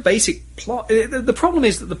 in the basic plot, the problem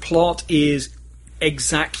is that the plot is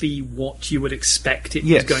exactly what you would expect it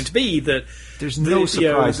was going to be. That there's no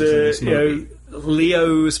surprises in this movie.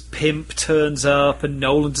 Leo's pimp turns up and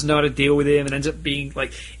Nolan doesn't know how to deal with him and ends up being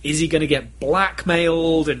like, is he going to get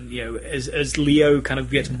blackmailed? And as Leo kind of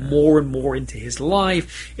gets more and more into his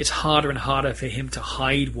life, it's harder and harder for him to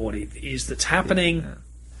hide what it is that's happening,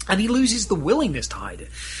 and he loses the willingness to hide it.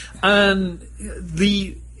 And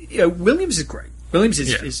Williams is great. Williams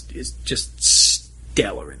is just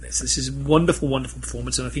stellar in this. This is a wonderful, wonderful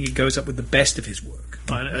performance, and I think it goes up with the best of his work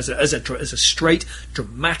as a straight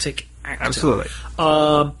dramatic actor. Absolutely.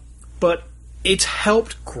 But it's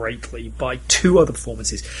helped greatly by two other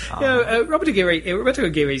performances. Robert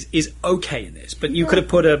Aguirre is okay in this, but you could have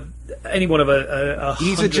put any one of a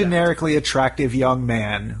He's a generically attractive young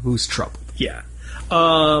man who's troubled. Yeah.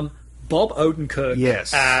 Bob Odenkirk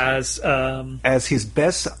Yes. As his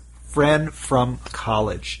best friend from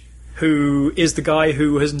college. Who is the guy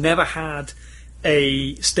who has never had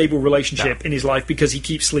a stable relationship in his life because he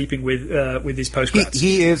keeps sleeping with his postgrads.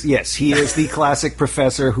 He is the classic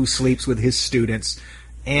professor who sleeps with his students.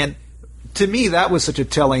 And to me, that was such a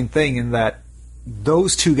telling thing in that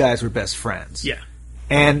those two guys were best friends. Yeah.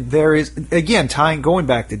 And there is, again, going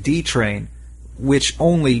back to D-Train, which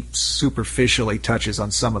only superficially touches on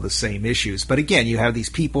some of the same issues. But again, you have these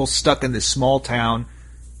people stuck in this small town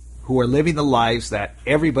who are living the lives that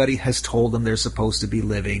everybody has told them they're supposed to be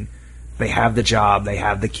living. They have the job, they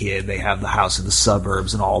have the kid, they have the house in the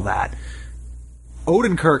suburbs and all that.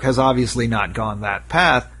 Odenkirk has obviously not gone that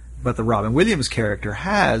path, but the Robin Williams character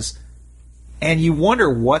has. And you wonder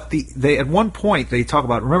what at one point they talk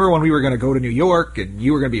about, remember when we were going to go to New York and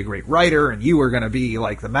you were going to be a great writer and you were going to be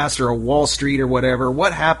like the master of Wall Street or whatever,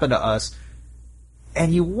 what happened to us?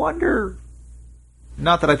 And you wonder,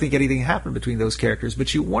 not that I think anything happened between those characters,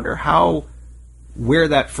 but you wonder where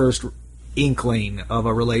that first inkling of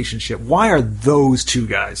a relationship, why are those two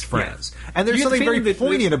guys friends? Yeah. And there's something very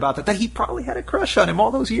poignant about that he probably had a crush on him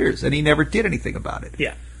all those years and he never did anything about it.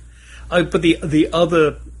 Yeah. But the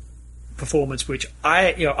other performance, which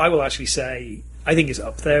I will actually say I think is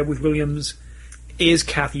up there with Williams, is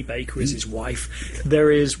Kathy Baker as his wife.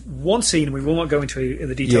 There is one scene, and we will not go into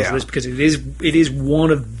the details of this because it is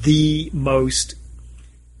one of the most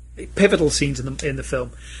pivotal scenes in the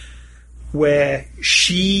film, where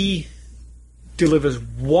she delivers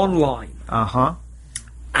one line,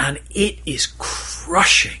 and it is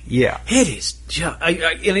crushing. Yeah, it is,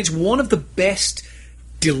 and it's one of the best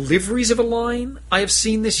deliveries of a line I have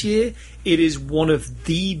seen this year. It is one of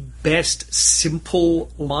the best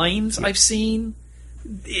simple lines I've seen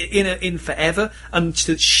in forever, and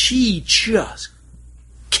she just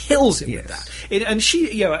kills it with that. And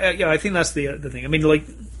she, I think that's the thing. I mean, like,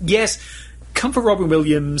 yes, come for Robin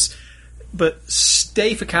Williams, but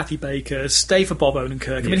stay for Kathy Baker, stay for Bob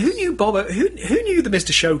Odenkirk. I mean, who knew who knew the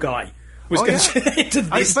Mr. Show guy was going to into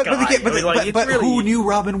this guy? But who knew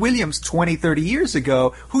Robin Williams 20, 30 years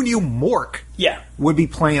ago? Who knew Mork would be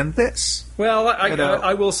playing this? Well,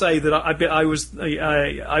 I will say that I was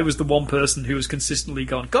the one person who was consistently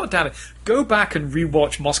going, God damn it, go back and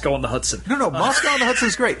rewatch Moscow on the Hudson. No, Moscow on the Hudson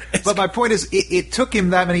is great. But my point is, it took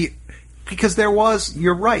him that many, because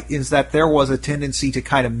you're right, is that there was a tendency to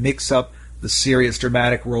kind of mix up the serious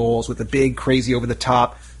dramatic roles with the big, crazy,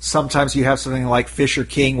 over-the-top. Sometimes you have something like Fisher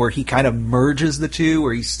King where he kind of merges the two,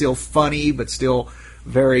 where he's still funny but still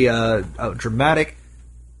very dramatic.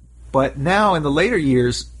 But now in the later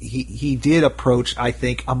years, he did approach, I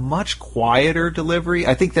think, a much quieter delivery.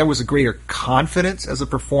 I think there was a greater confidence as a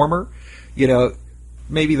performer.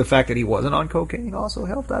 Maybe the fact that he wasn't on cocaine also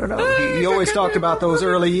helped. I don't know. He always talked about those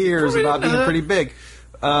early years about being pretty big.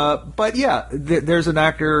 But yeah, there's an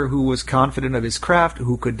actor who was confident of his craft,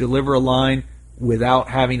 who could deliver a line without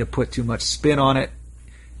having to put too much spin on it.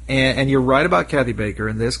 And you're right about Kathy Baker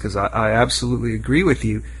in this, because I absolutely agree with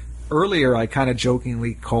you. Earlier, I kind of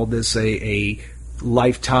jokingly called this a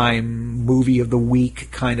Lifetime movie of the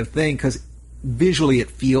week kind of thing, because visually it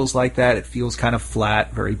feels like that. It feels kind of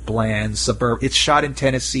flat, very bland, suburb. It's shot in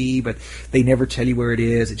Tennessee, but they never tell you where it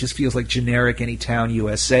is. It just feels like generic Anytown,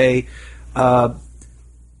 USA.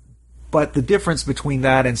 But the difference between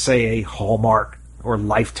that and, say, a Hallmark or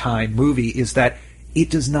Lifetime movie is that it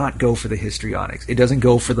does not go for the histrionics. It doesn't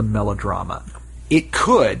go for the melodrama. It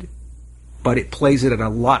could, but it plays it at a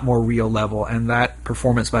lot more real level, and that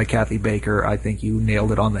performance by Kathy Baker, I think you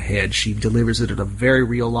nailed it on the head. She delivers it at a very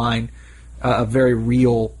real line, a very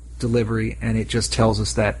real delivery, and it just tells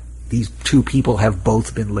us that these two people have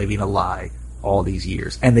both been living a lie all these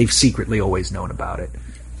years, and they've secretly always known about it.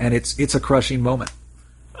 And it's a crushing moment.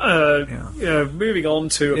 Moving on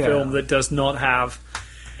to a film that does not have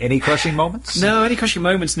any crushing moments. No, any crushing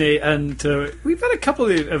moments, and we've had a couple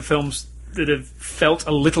of films that have felt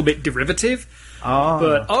a little bit derivative.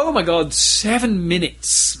 But oh my god, 7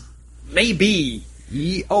 minutes, maybe.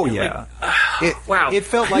 Yeah. Wow. It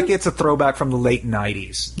felt like it's a throwback from the late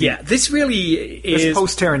 90s. Yeah, this really is... It's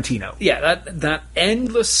post-Tarantino. Yeah, that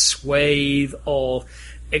endless swathe of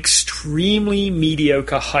extremely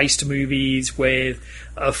mediocre heist movies with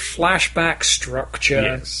a flashback structure.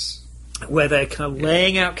 Yes. Where they're kind of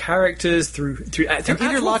laying out characters through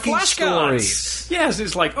interlocking stories. Yes,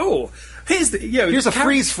 it's like, here's a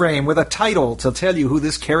freeze frame with a title to tell you who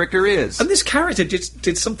this character is. And this character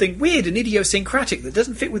did something weird and idiosyncratic that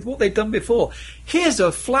doesn't fit with what they've done before. Here's a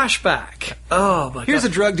flashback. Oh my god. Here's a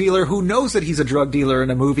drug dealer who knows that he's a drug dealer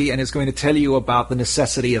in a movie and is going to tell you about the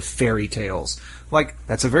necessity of fairy tales. Like,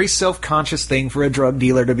 that's a very self-conscious thing for a drug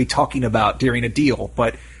dealer to be talking about during a deal,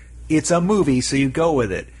 but it's a movie, so you go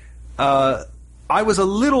with it. I was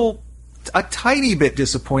a tiny bit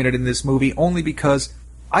disappointed in this movie only because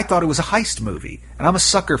I thought it was a heist movie, and I'm a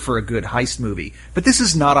sucker for a good heist movie. But this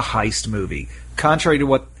is not a heist movie, contrary to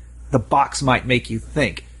what the box might make you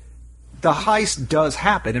think. The heist does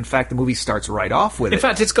happen. In fact, the movie starts right off with it. In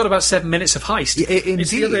fact, it's got about 7 minutes of heist. Indeed.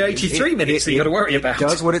 It's the other 83 minutes that you've got to worry about. It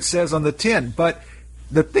does what it says on the tin. But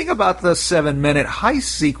the thing about the 7-minute heist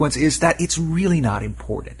sequence is that it's really not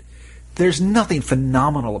important. There's nothing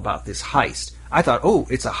phenomenal about this heist. I thought,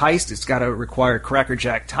 it's a heist. It's got to require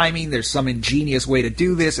crackerjack timing. There's some ingenious way to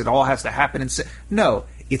do this. It all has to happen. No,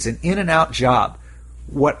 it's an in-and-out job.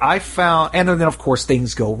 What I found, and then, of course,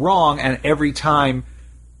 things go wrong, and every time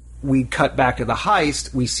we cut back to the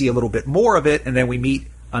heist, we see a little bit more of it, and then we meet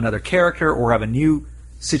another character or have a new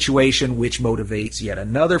situation which motivates yet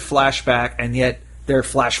another flashback, and yet there are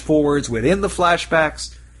flash forwards within the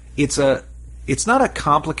flashbacks. It's not a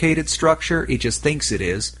complicated structure, it just thinks it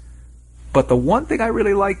is. But the one thing I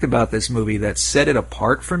really liked about this movie that set it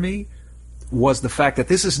apart for me was the fact that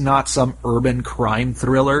this is not some urban crime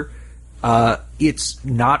thriller. It's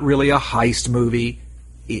not really a heist movie.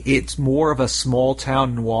 It's more of a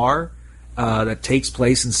small-town noir that takes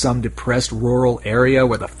place in some depressed rural area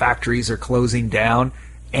where the factories are closing down.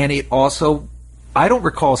 And it also, I don't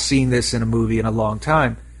recall seeing this in a movie in a long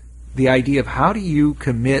time, the idea of how do you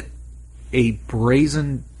commit a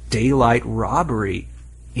brazen daylight robbery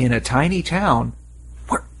in a tiny town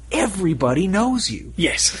where everybody knows you.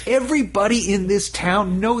 Yes. Everybody in this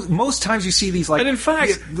town knows. Most times you see these like... And in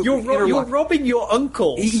fact, you're robbing your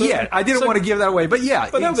uncle. So, yeah, I didn't want to give that away, but yeah,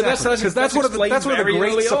 but exactly. Because that's one of the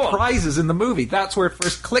great surprises in the movie. That's where it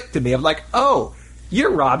first clicked to me. I'm like,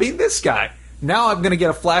 you're robbing this guy. Now I'm going to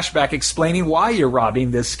get a flashback explaining why you're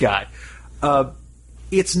robbing this guy.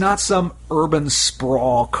 It's not some urban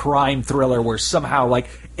sprawl crime thriller where somehow, like,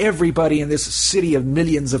 everybody in this city of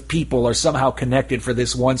millions of people are somehow connected for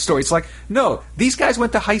this one story. It's like, no, these guys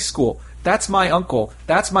went to high school. That's my uncle.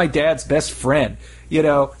 That's my dad's best friend. You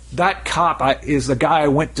know, that cop is the guy I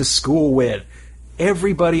went to school with.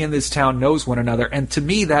 Everybody in this town knows one another, and to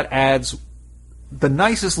me that adds the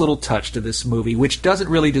nicest little touch to this movie, which doesn't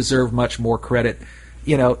really deserve much more credit.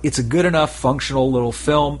 You know, it's a good enough, functional little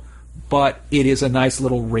film, but it is a nice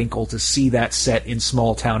little wrinkle to see that set in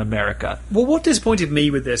small-town America. Well, what disappointed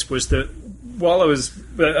me with this was that while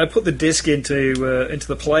I put the disc into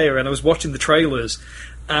the player and I was watching the trailers,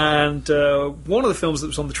 and one of the films that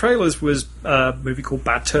was on the trailers was a movie called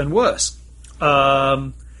Bad Turn Worse,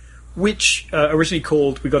 which originally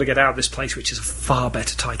called We Gotta Get Out of This Place, which is a far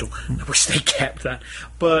better title. I wish they kept that.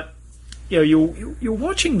 But you know, you're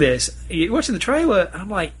watching this, you're watching the trailer, and I'm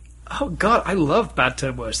like, oh god, I love Bad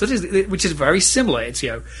Turn Worse. Which is very similar. It's,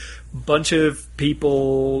 you know, bunch of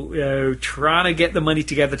people, you know, trying to get the money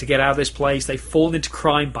together to get out of this place. They fall into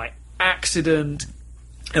crime by accident.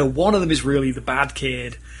 You know, one of them is really the bad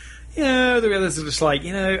kid. You know, the others are just like,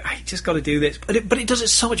 you know, I just got to do this. But it does it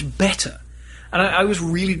so much better. And I was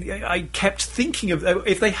really, I kept thinking of,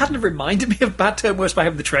 if they hadn't have reminded me of Bad Turn Worse by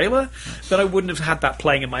having the trailer, then I wouldn't have had that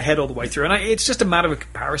playing in my head all the way through. And it's just a matter of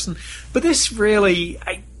comparison. But this really,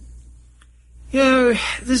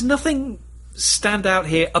 there's nothing stand out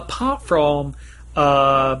here apart from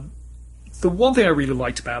the one thing I really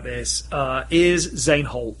liked about this is Zane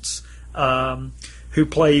Holtz, who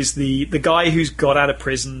plays the guy who's got out of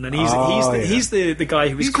prison, and he's the guy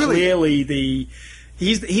who is clearly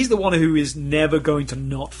he's the one who is never going to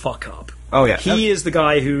not fuck up. Oh yeah, he is the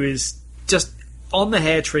guy who is just on the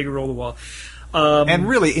hair trigger all the while. And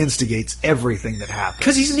really instigates everything that happens.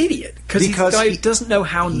 Because he's an idiot. Because he's the guy who doesn't know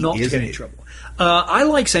how not to get in trouble. I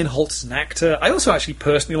like Zane Holtz as an actor. I also actually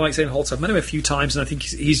personally like Zane Holtz. I've met him a few times, and I think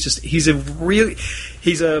he's a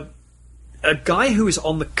guy who is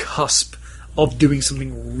on the cusp of doing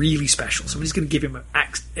something really special. Somebody's going to give him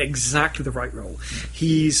exactly the right role.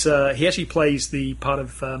 He actually plays the part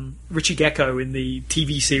of Richie Gecko in the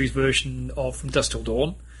TV series version of From Dusk Till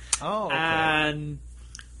Dawn. Oh, okay. And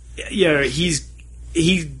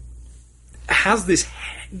he has this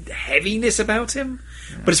heaviness about him,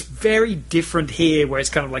 but it's very different here, where it's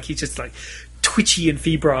kind of like he's just like twitchy and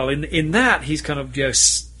febrile. In that, he's kind of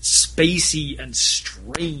spacey and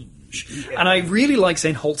strange. Yeah. And I really like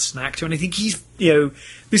Zane Holtz as an actor, and I think he's this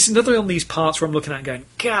is another one of these parts where I'm looking at and going,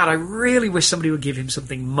 God, I really wish somebody would give him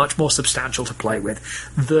something much more substantial to play with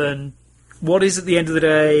than what is at the end of the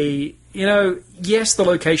day. Yes, the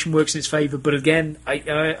location works in its favour, but again,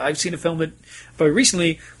 I've seen a film that very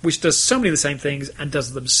recently which does so many of the same things and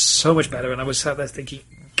does them so much better, and I was sat there thinking,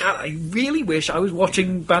 God, I really wish I was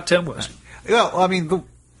watching Bad Turn Worse. Well, I mean,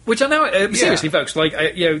 which I know, seriously, folks, like,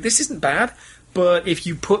 this isn't bad, but if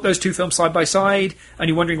you put those two films side by side and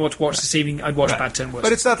you're wondering what to watch this evening, I'd watch Bad Turn Worse.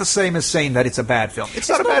 But it's not the same as saying that it's a bad film. It's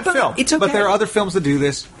not a bad film. It's okay. But there are other films that do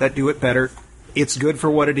this, that do it better. It's good for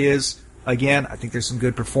what it is. Again, I think there's some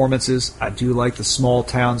good performances. I do like the small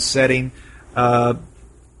town setting. I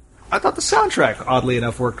thought the soundtrack, oddly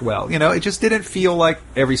enough, worked well. It just didn't feel like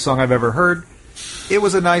every song I've ever heard. It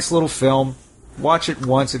was a nice little film. Watch it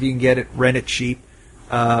once if you can get it. Rent it cheap.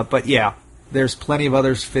 But yeah, there's plenty of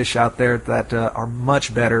other fish out there that are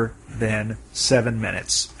much better than 7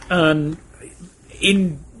 minutes.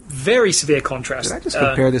 In very severe contrast. Did I just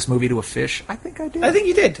compare this movie to a fish? I think I did. I think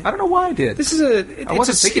you did. I don't know why I did. This is I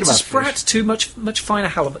wasn't thinking about a sprat fish. to much finer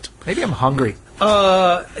halibut. Maybe I'm hungry.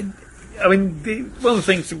 I mean, one of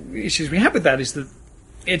the issues we have with that is that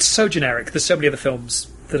it's so generic. There's so many other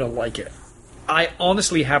films that are like it. I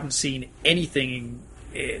honestly haven't seen anything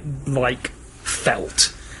like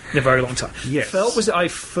Felt in a very long time. Yes. Felt was I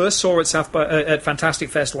first saw it at Fantastic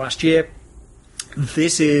Fest last year.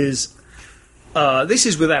 This is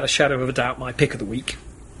without a shadow of a doubt my pick of the week.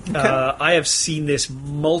 Okay. I have seen this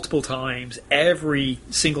multiple times. Every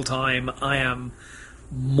single time I am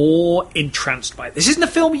more entranced by it. This isn't a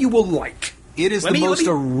film you will like. It is the most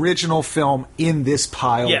original film in this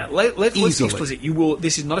pile. Yeah, let's be explicit.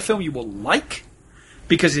 This is not a film you will like,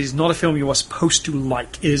 because it is not a film you are supposed to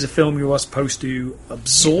like. It is a film you are supposed to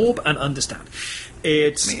absorb and understand.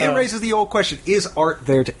 It raises the old question, is art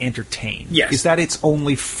there to entertain? Yes. Is that its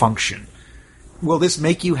only function? Will this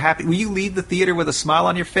make you happy? Will you leave the theater with a smile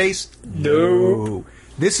on your face? No.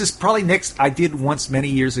 This is probably next. I did once many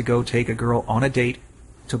years ago take a girl on a date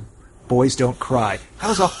to Boys Don't Cry. That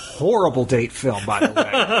was a horrible date film, by the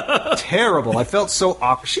way. Terrible. I felt so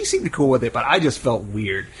awkward. She seemed cool with it, but I just felt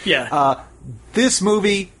weird. Yeah. This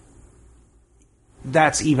movie,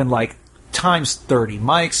 that's even like times 30.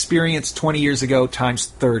 My experience 20 years ago times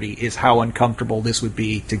 30 is how uncomfortable this would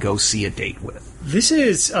be to go see a date with. This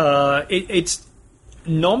is it's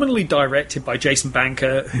nominally directed by Jason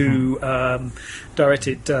Banker, who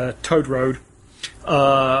directed Toad Road,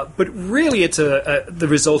 but really it's the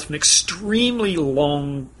result of an extremely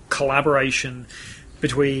long collaboration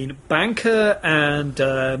between Banker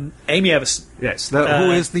and Amy Everson. Yes, who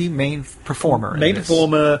is the main performer.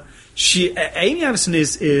 Performer. Amy Everson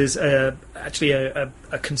is actually a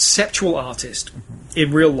conceptual artist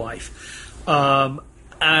in real life,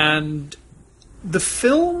 and the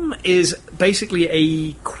film is basically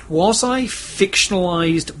a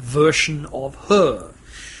quasi-fictionalized version of her.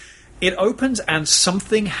 It opens and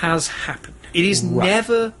something has happened. It is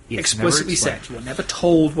never explicitly said. You are never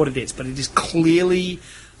told what it is, but it is clearly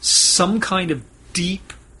some kind of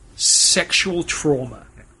deep sexual trauma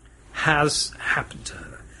has happened to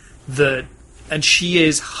her. And she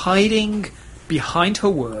is hiding behind her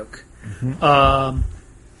work.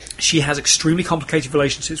 She has extremely complicated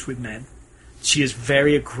relationships with men. She is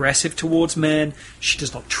very aggressive towards men. She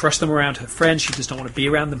does not trust them around her friends. She does not want to be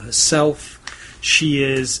around them herself. She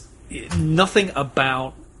is... Nothing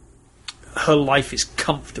about her life is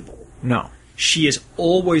comfortable. No. She is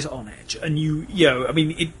always on edge, and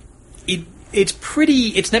it's pretty.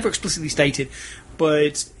 It's never explicitly stated,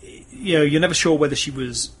 but you're never sure whether she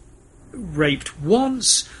was raped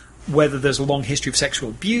once, whether there's a long history of sexual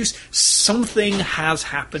abuse. Something has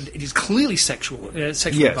happened. It is clearly sexually Yes,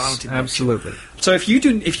 violent. In absolutely. nature. So if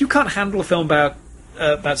you can't handle a film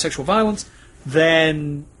about sexual violence,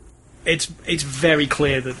 then it's very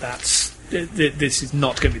clear that this is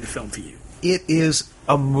not going to be the film for you. It is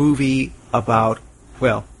a movie about,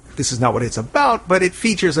 well, this is not what it's about, but it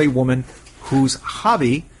features a woman whose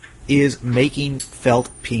hobby is making felt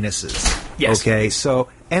penises. Yes. Okay, so,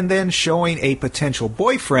 and then showing a potential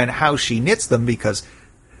boyfriend how she knits them, because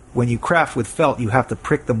when you craft with felt, you have to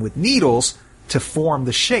prick them with needles to form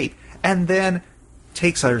the shape, and then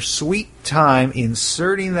takes her sweet time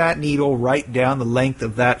inserting that needle right down the length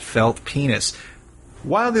of that felt penis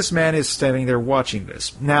while this man is standing there watching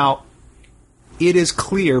this. Now, it is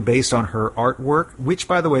clear based on her artwork, which,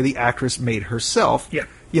 by the way, the actress made herself. Yeah.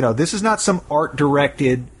 This is not some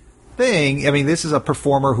art-directed thing. I mean, this is a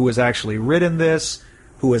performer who has actually written this,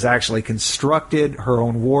 who has actually constructed her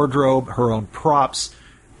own wardrobe, her own props,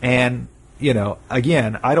 and,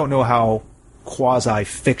 again, I don't know how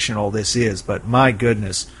quasi-fictional this is, but my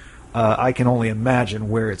goodness, I can only imagine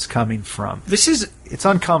where it's coming from. It's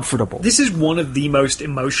uncomfortable. This is one of the most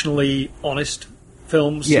emotionally honest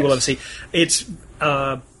films you will ever see. It's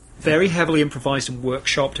very heavily improvised and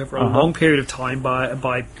workshopped over a long period of time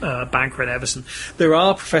by Banker and Everson. There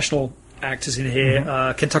are professional actors in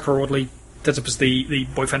here. Ken Tucker Audley turns up as the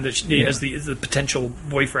boyfriend, as the potential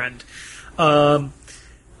boyfriend.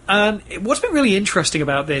 And what's been really interesting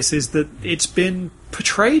about this is that it's been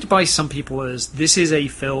portrayed by some people as this is a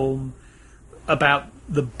film about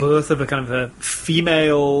the birth of a kind of a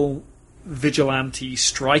female vigilante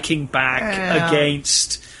striking back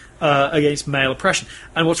against male oppression.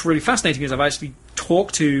 And what's really fascinating is I've actually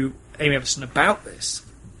talked to Amy Everson about this,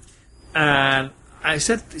 and I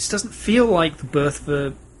said this doesn't feel like the birth of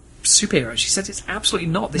a superhero. She said it's absolutely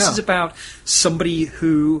not. This is about somebody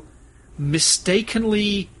who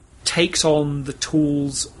mistakenly takes on the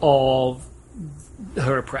tools of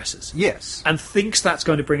her oppressors. Yes. And thinks that's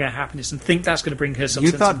going to bring her happiness and think that's going to bring her some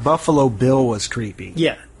You sense thought of... Buffalo Bill was creepy.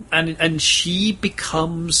 Yeah. And she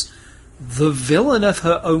becomes the villain of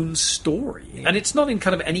her own story. Yeah. And it's not in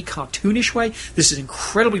kind of any cartoonish way. This is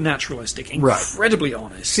incredibly naturalistic, incredibly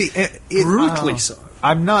honest. See, brutally so.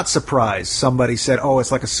 I'm not surprised somebody said,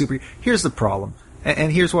 it's like a super... Here's the problem.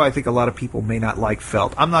 And here's why I think a lot of people may not like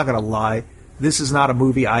Felt. I'm not going to lie. This is not a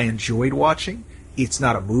movie I enjoyed watching. It's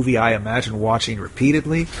not a movie I imagine watching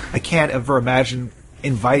repeatedly. I can't ever imagine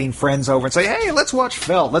inviting friends over and say, hey, let's watch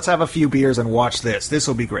Felt. Let's have a few beers and watch this. This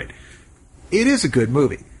will be great. It is a good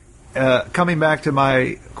movie. Coming back to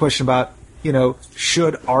my question about,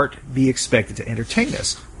 should art be expected to entertain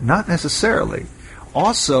us? Not necessarily.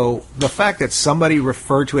 Also, the fact that somebody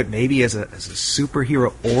referred to it maybe as a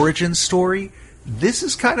superhero origin story, this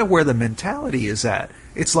is kind of where the mentality is at.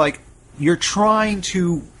 It's like you're trying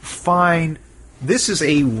to find... This is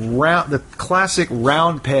the classic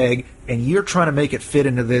round peg, and you're trying to make it fit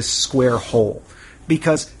into this square hole.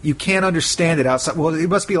 Because you can't understand it outside. Well, it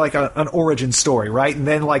must be like an origin story, right? And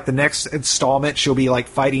then, like, the next installment, she'll be, like,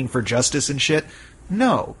 fighting for justice and shit.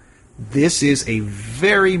 No. This is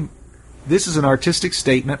an artistic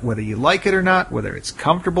statement, whether you like it or not, whether it's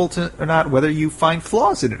comfortable or not, whether you find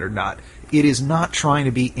flaws in it or not. It is not trying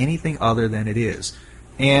to be anything other than it is.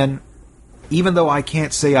 And even though I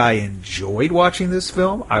can't say I enjoyed watching this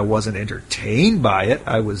film, I wasn't entertained by it,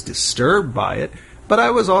 I was disturbed by it, but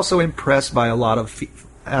I was also impressed by a lot of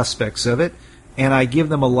aspects of it, and I give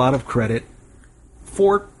them a lot of credit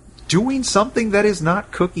for doing something that is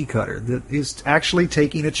not cookie cutter, that is actually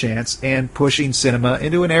taking a chance and pushing cinema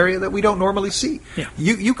into an area that we don't normally see. Yeah.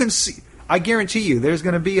 You can see... I guarantee you, there's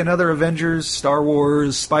going to be another Avengers, Star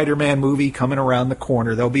Wars, Spider-Man movie coming around the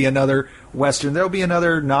corner. There'll be another Western. There'll be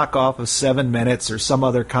another knockoff of 7 Minutes or some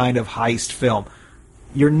other kind of heist film.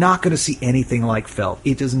 You're not going to see anything like Felt.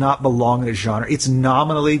 It does not belong in a genre. It's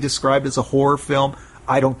nominally described as a horror film.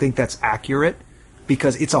 I don't think that's accurate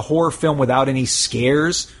because it's a horror film without any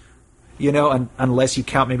scares. Unless you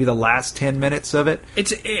count maybe the last 10 minutes of it.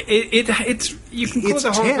 It's you can call it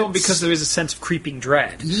a horror film because there is a sense of creeping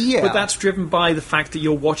dread. Yeah. But that's driven by the fact that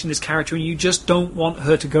you're watching this character and you just don't want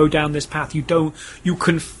her to go down this path. You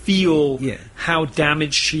can feel how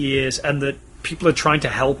damaged she is and that people are trying to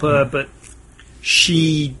help her, but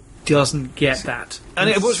she doesn't get that.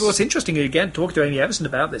 And what's interesting, again, talking to Amy Everson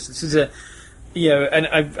about this. This is and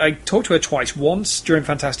I talked to her twice. Once during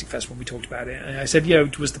Fantastic Fest when we talked about it, and I said,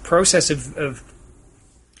 it was the process of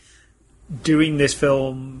doing this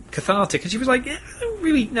film cathartic? And she was like, yeah,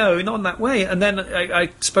 really, no, not in that way. And then I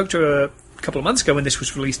spoke to her a couple of months ago when this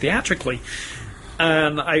was released theatrically,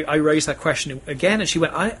 and I raised that question again, and she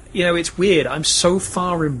went, it's weird. I'm so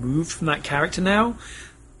far removed from that character now.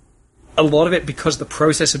 A lot of it because of the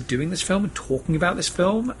process of doing this film and talking about this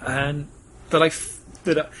film, and that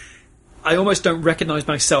I almost don't recognise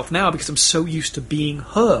myself now because I'm so used to being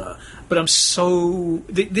her. But I'm so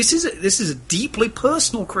this is a deeply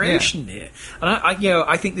personal creation here, and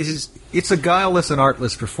I think this is it's a guileless and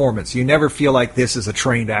artless performance. You never feel like this is a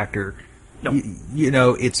trained actor. No.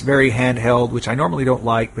 It's very handheld, which I normally don't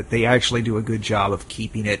like, but they actually do a good job of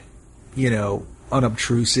keeping it,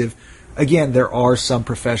 unobtrusive. Again, there are some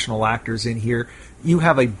professional actors in here. You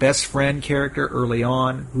have a best friend character early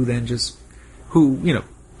on who then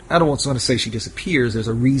I don't want to say she disappears. There's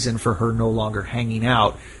a reason for her no longer hanging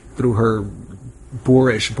out through her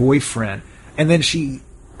boorish boyfriend. And then she,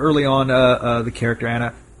 early on, the character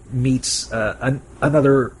Anna meets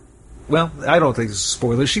another... Well, I don't think this is a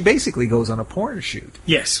spoiler. She basically goes on a porn shoot.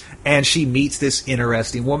 Yes. And she meets this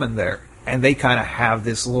interesting woman there. And they kind of have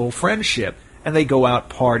this little friendship. And they go out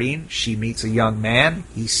partying. She meets a young man.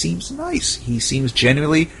 He seems nice. He seems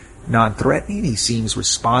genuinely non-threatening. He seems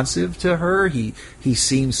responsive to her. He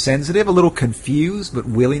seems sensitive, a little confused, but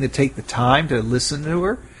willing to take the time to listen to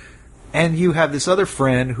her. And you have this other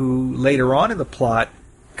friend who, later on in the plot,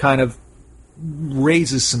 kind of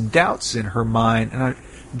raises some doubts in her mind. And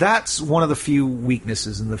that's one of the few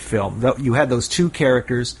weaknesses in the film. You had those two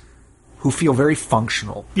characters who feel very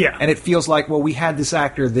functional. Yeah. And it feels like, well, we had this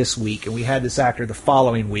actor this week, and we had this actor the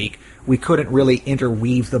following week. We couldn't really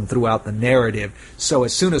interweave them throughout the narrative. So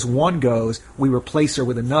as soon as one goes, we replace her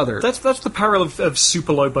with another. That's the peril of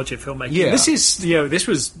super low budget filmmaking. Yeah. This is, this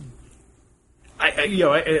was...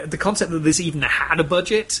 the concept that this even had a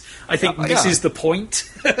budget, I think this is the point.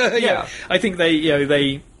 Yeah. I think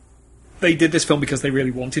they did this film because they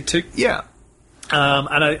really wanted to. Yeah.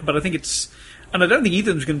 But I think it's... And I don't think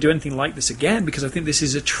either of them is going to do anything like this again, because I think this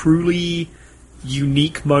is a truly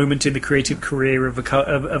unique moment in the creative career of a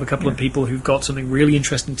couple of people who've got something really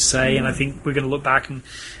interesting to say. And I think we're going to look back, and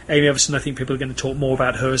Amy Everson, I think people are going to talk more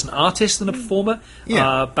about her as an artist than a performer.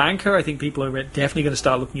 Yeah. Banker, I think people are definitely going to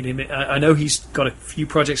start looking at him. I know he's got a few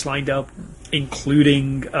projects lined up,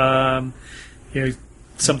 including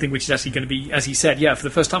something which is actually going to be, as he said, for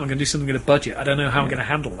the first time I'm going to do something at a budget. I don't know how I'm going to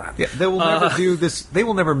handle that. Yeah, they will never do this. They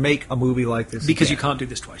will never make a movie like this because again. you can't do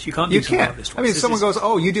this twice. You can't do something like this twice. I mean, if someone goes,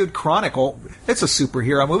 "Oh, you did Chronicle. It's a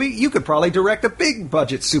superhero movie. You could probably direct a big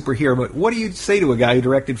budget superhero movie." What do you say to a guy who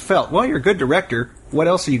directed Felt? Well, you're a good director. What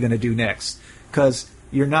else are you going to do next? Because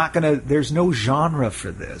you're not going to. There's no genre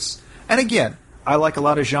for this. And again, I like a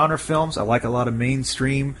lot of genre films. I like a lot of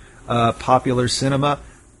mainstream popular cinema.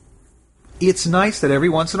 It's nice that every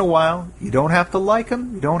once in a while, you don't have to like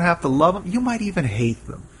them, you don't have to love them, you might even hate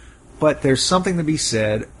them. But there's something to be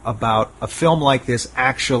said about a film like this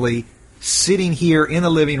actually sitting here in the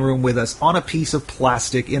living room with us on a piece of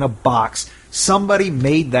plastic in a box. Somebody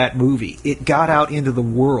made that movie. It got out into the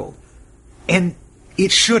world. And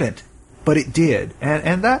it shouldn't, but it did.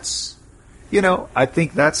 And that's, I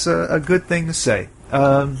think that's a good thing to say.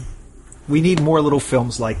 We need more little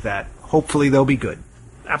films like that. Hopefully they'll be good.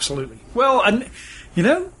 Absolutely. Well, and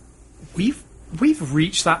we've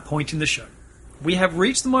reached that point in the show. We have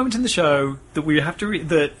reached the moment in the show that we have to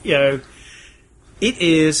it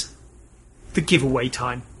is the giveaway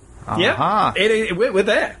time. Uh-huh. Yeah, we're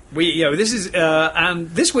there. This is and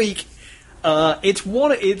this week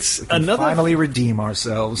it's another finally redeem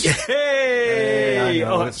ourselves. Hey, I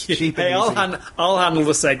know, it's cheap and easy. I'll handle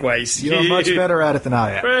the segues. You're much better at it than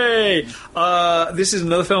I am. Hey, this is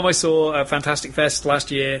another film I saw at Fantastic Fest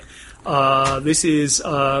last year. This is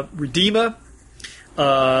Redeemer.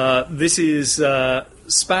 This is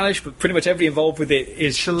Spanish, but pretty much everybody involved with it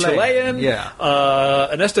is Chilean. Yeah.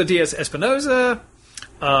 Ernesto Diaz Espinosa.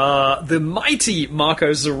 The mighty Marco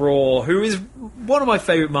Zaror, who is one of my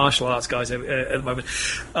favourite martial arts guys at the moment.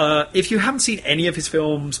 If you haven't seen any of his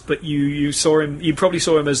films, but you saw him, you probably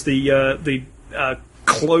saw him as the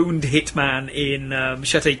cloned hitman in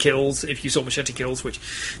Machete Kills, if you saw Machete Kills, which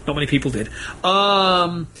not many people did.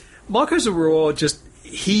 Marco Zaror,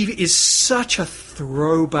 he is such a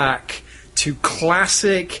throwback to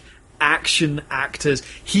classic action actors.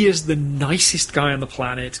 He is the nicest guy on the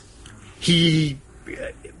planet.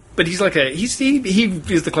 But he's like he is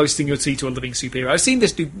the closest thing you'll see to a living superhero. I've seen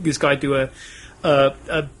this guy do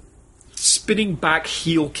a spinning back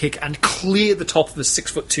heel kick and clear the top of a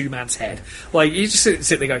 6'2" man's head. Like, you just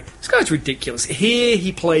sit there going, this guy's ridiculous. Here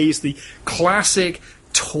he plays the classic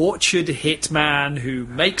tortured hitman who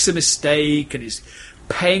makes a mistake and is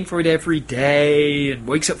paying for it every day and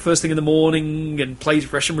wakes up first thing in the morning and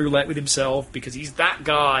plays Russian roulette with himself because he's that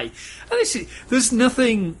guy. And there's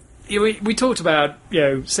nothing... we talked about,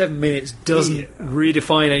 7 minutes doesn't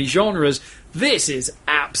redefine any genres. This is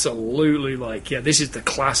absolutely this is the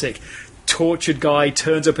classic tortured guy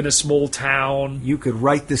turns up in a small town. You could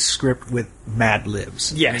write this script with Mad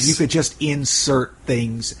Libs. Yes. You could just insert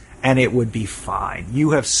things and it would be fine.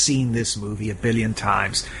 You have seen this movie a billion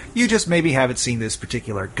times. You just maybe haven't seen this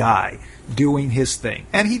particular guy doing his thing.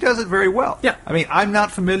 And he does it very well. Yeah. I mean, I'm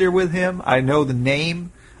not familiar with him. I know the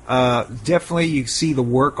name. Definitely you see the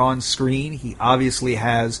work on screen. He obviously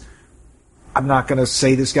has... I'm not going to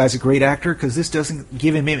say this guy's a great actor because this doesn't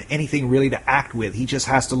give him anything really to act with. He just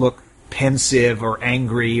has to look pensive or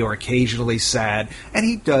angry or occasionally sad, and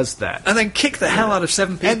he does that. And then kick the hell out of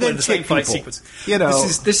 7 people in the same fight sequence.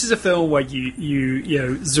 This is a film where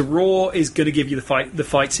Zaror is going to give you the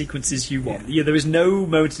fight sequences you want. There is no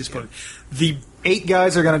moment of disappointment. The 8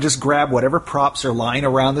 guys are going to just grab whatever props are lying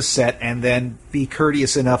around the set and then be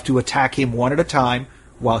courteous enough to attack him one at a time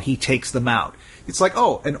while he takes them out. It's like,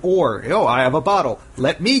 an oar. I have a bottle.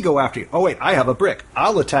 Let me go after you. Oh, wait, I have a brick.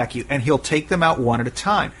 I'll attack you. And he'll take them out one at a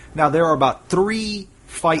time. Now, there are about 3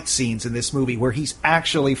 fight scenes in this movie where he's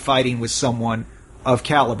actually fighting with someone of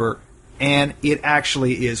caliber, and it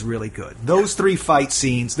actually is really good. Those 3 fight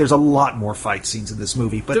scenes, there's a lot more fight scenes in this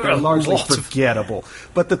movie, but they're largely forgettable.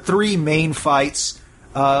 But the 3 main fights,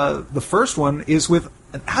 the first one is with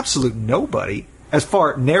an absolute nobody. As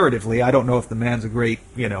far narratively, I don't know if the man's a great,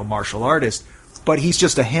 martial artist, but he's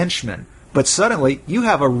just a henchman. But suddenly, you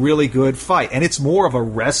have a really good fight, and it's more of a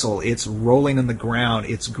wrestle. It's rolling on the ground.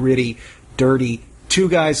 It's gritty, dirty. 2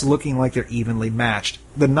 guys looking like they're evenly matched.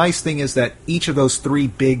 The nice thing is that each of those 3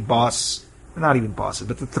 big not even bosses,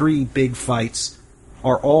 but the 3 big fights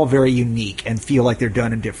are all very unique and feel like they're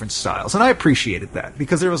done in different styles. And I appreciated that,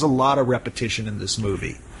 because there was a lot of repetition in this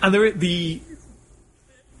movie. And the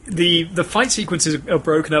fight sequences are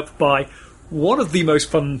broken up by one of the most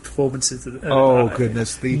fun performances.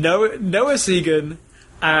 Goodness! Noah Segan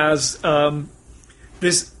as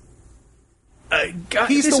this.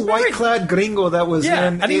 He's the white-clad gringo that was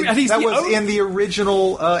in the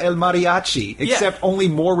original El Mariachi, except only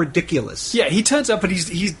more ridiculous. Yeah, he turns up and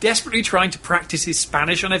he's desperately trying to practice his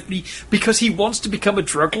Spanish on everybody because he wants to become a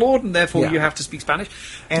drug lord, and therefore you have to speak Spanish.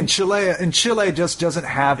 And Chile just doesn't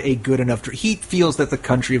have a good enough... He feels that the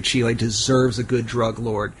country of Chile deserves a good drug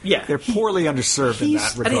lord. Yeah, they're poorly underserved in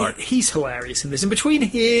that regard. He's hilarious in this. And between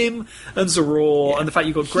him and Zaror and the fact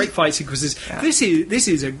you've got great fight sequences, this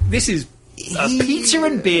is a pizza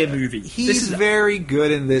and beer movie. He's very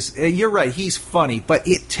good in this. You're right, he's funny, but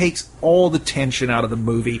it takes all the tension out of the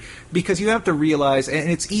movie because you have to realize, and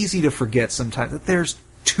it's easy to forget sometimes, that there's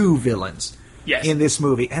 2 villains in this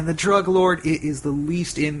movie, and the drug lord is the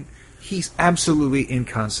least in. He's absolutely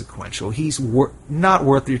inconsequential. He's not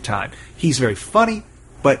worth your time. He's very funny,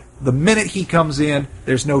 but the minute he comes in,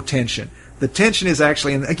 there's no tension. The tension is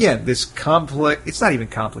actually, and again, this complex. It's not even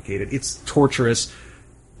complicated. It's torturous.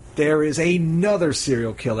 There is another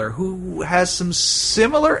serial killer who has some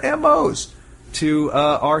similar MOs to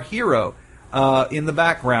our hero in the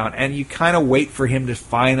background, and you kind of wait for him to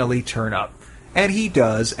finally turn up. And he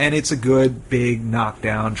does, and it's a good, big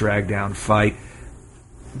knockdown, drag-down fight.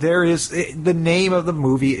 The name of the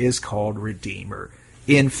movie is called Redeemer.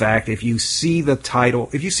 In fact, if you see the title,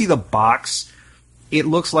 if you see the box, it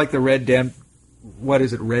looks like the Red Dead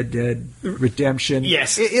Redemption?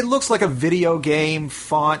 Yes. It looks like a video game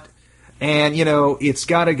font, and, it's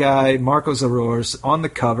got a guy, Marco Zaror, on the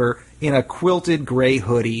cover in a quilted gray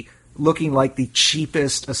hoodie, looking like the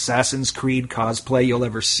cheapest Assassin's Creed cosplay you'll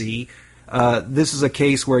ever see. This is a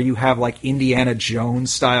case where you have, Indiana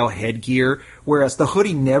Jones-style headgear, whereas the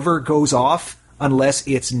hoodie never goes off unless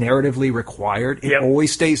it's narratively required. It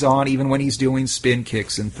always stays on, even when he's doing spin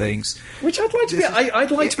kicks and things. Which I'd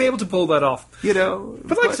like to be able to pull that off.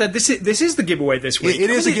 But like I said, this is the giveaway this week. It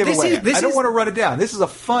is a giveaway. I don't want to run it down. This is a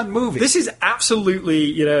fun movie. This is absolutely,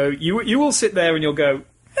 you will sit there and you'll go,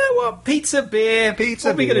 pizza, beer. What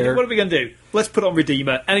are we going to do? Let's put on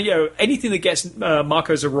Redeemer. And, anything that gets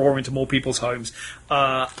Marco Zaror into more people's homes,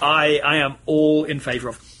 I am all in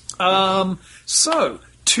favour of. So,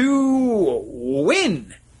 to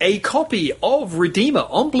win a copy of Redeemer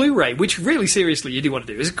on Blu-ray, which really, seriously, you do want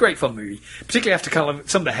to do. It's a great fun movie, particularly after kind of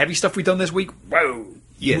some of the heavy stuff we've done this week. Whoa.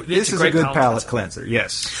 Yeah, this is a good palate cleanser,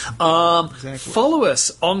 yes. Exactly. Follow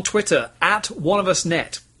us on Twitter,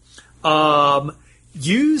 @OneOfUsNet.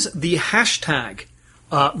 Use the hashtag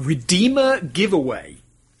Redeemer Giveaway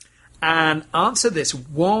and answer this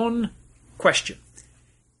one question.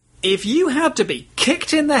 If you had to be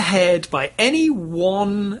kicked in the head by any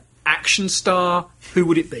one action star, who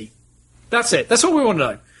would it be? That's it. That's all we want to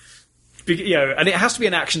know. And it has to be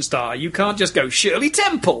an action star. You can't just go Shirley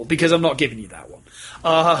Temple, because I'm not giving you that one.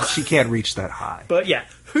 She can't reach that high. But yeah,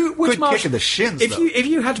 which Good kick in the shins, if though. if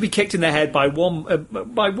you had to be kicked in the head by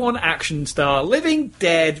one action star, living,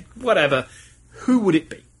 dead, whatever, who would it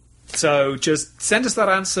be? So just send us that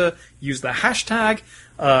answer. Use the hashtag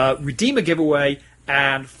redeem a giveaway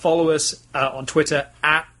and follow us on Twitter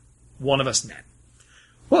at oneofusnet.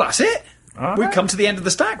 Well, that's it. All We've right. come to the end of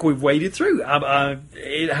the stack. We've waded through.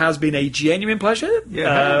 It has been a genuine pleasure.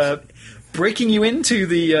 Yeah, breaking you into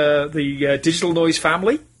the Digital Noise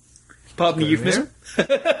family. Pardon the euphemism.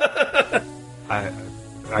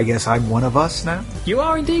 I guess I'm one of us now. You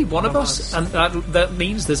are indeed one of us, and that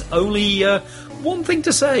means there's only one thing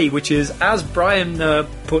to say, which is, as Brian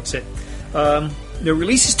puts it, no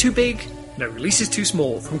release is too big, no release is too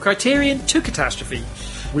small. From Criterion to Catastrophe,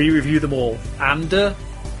 we review them all. And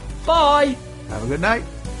bye! Have a good night.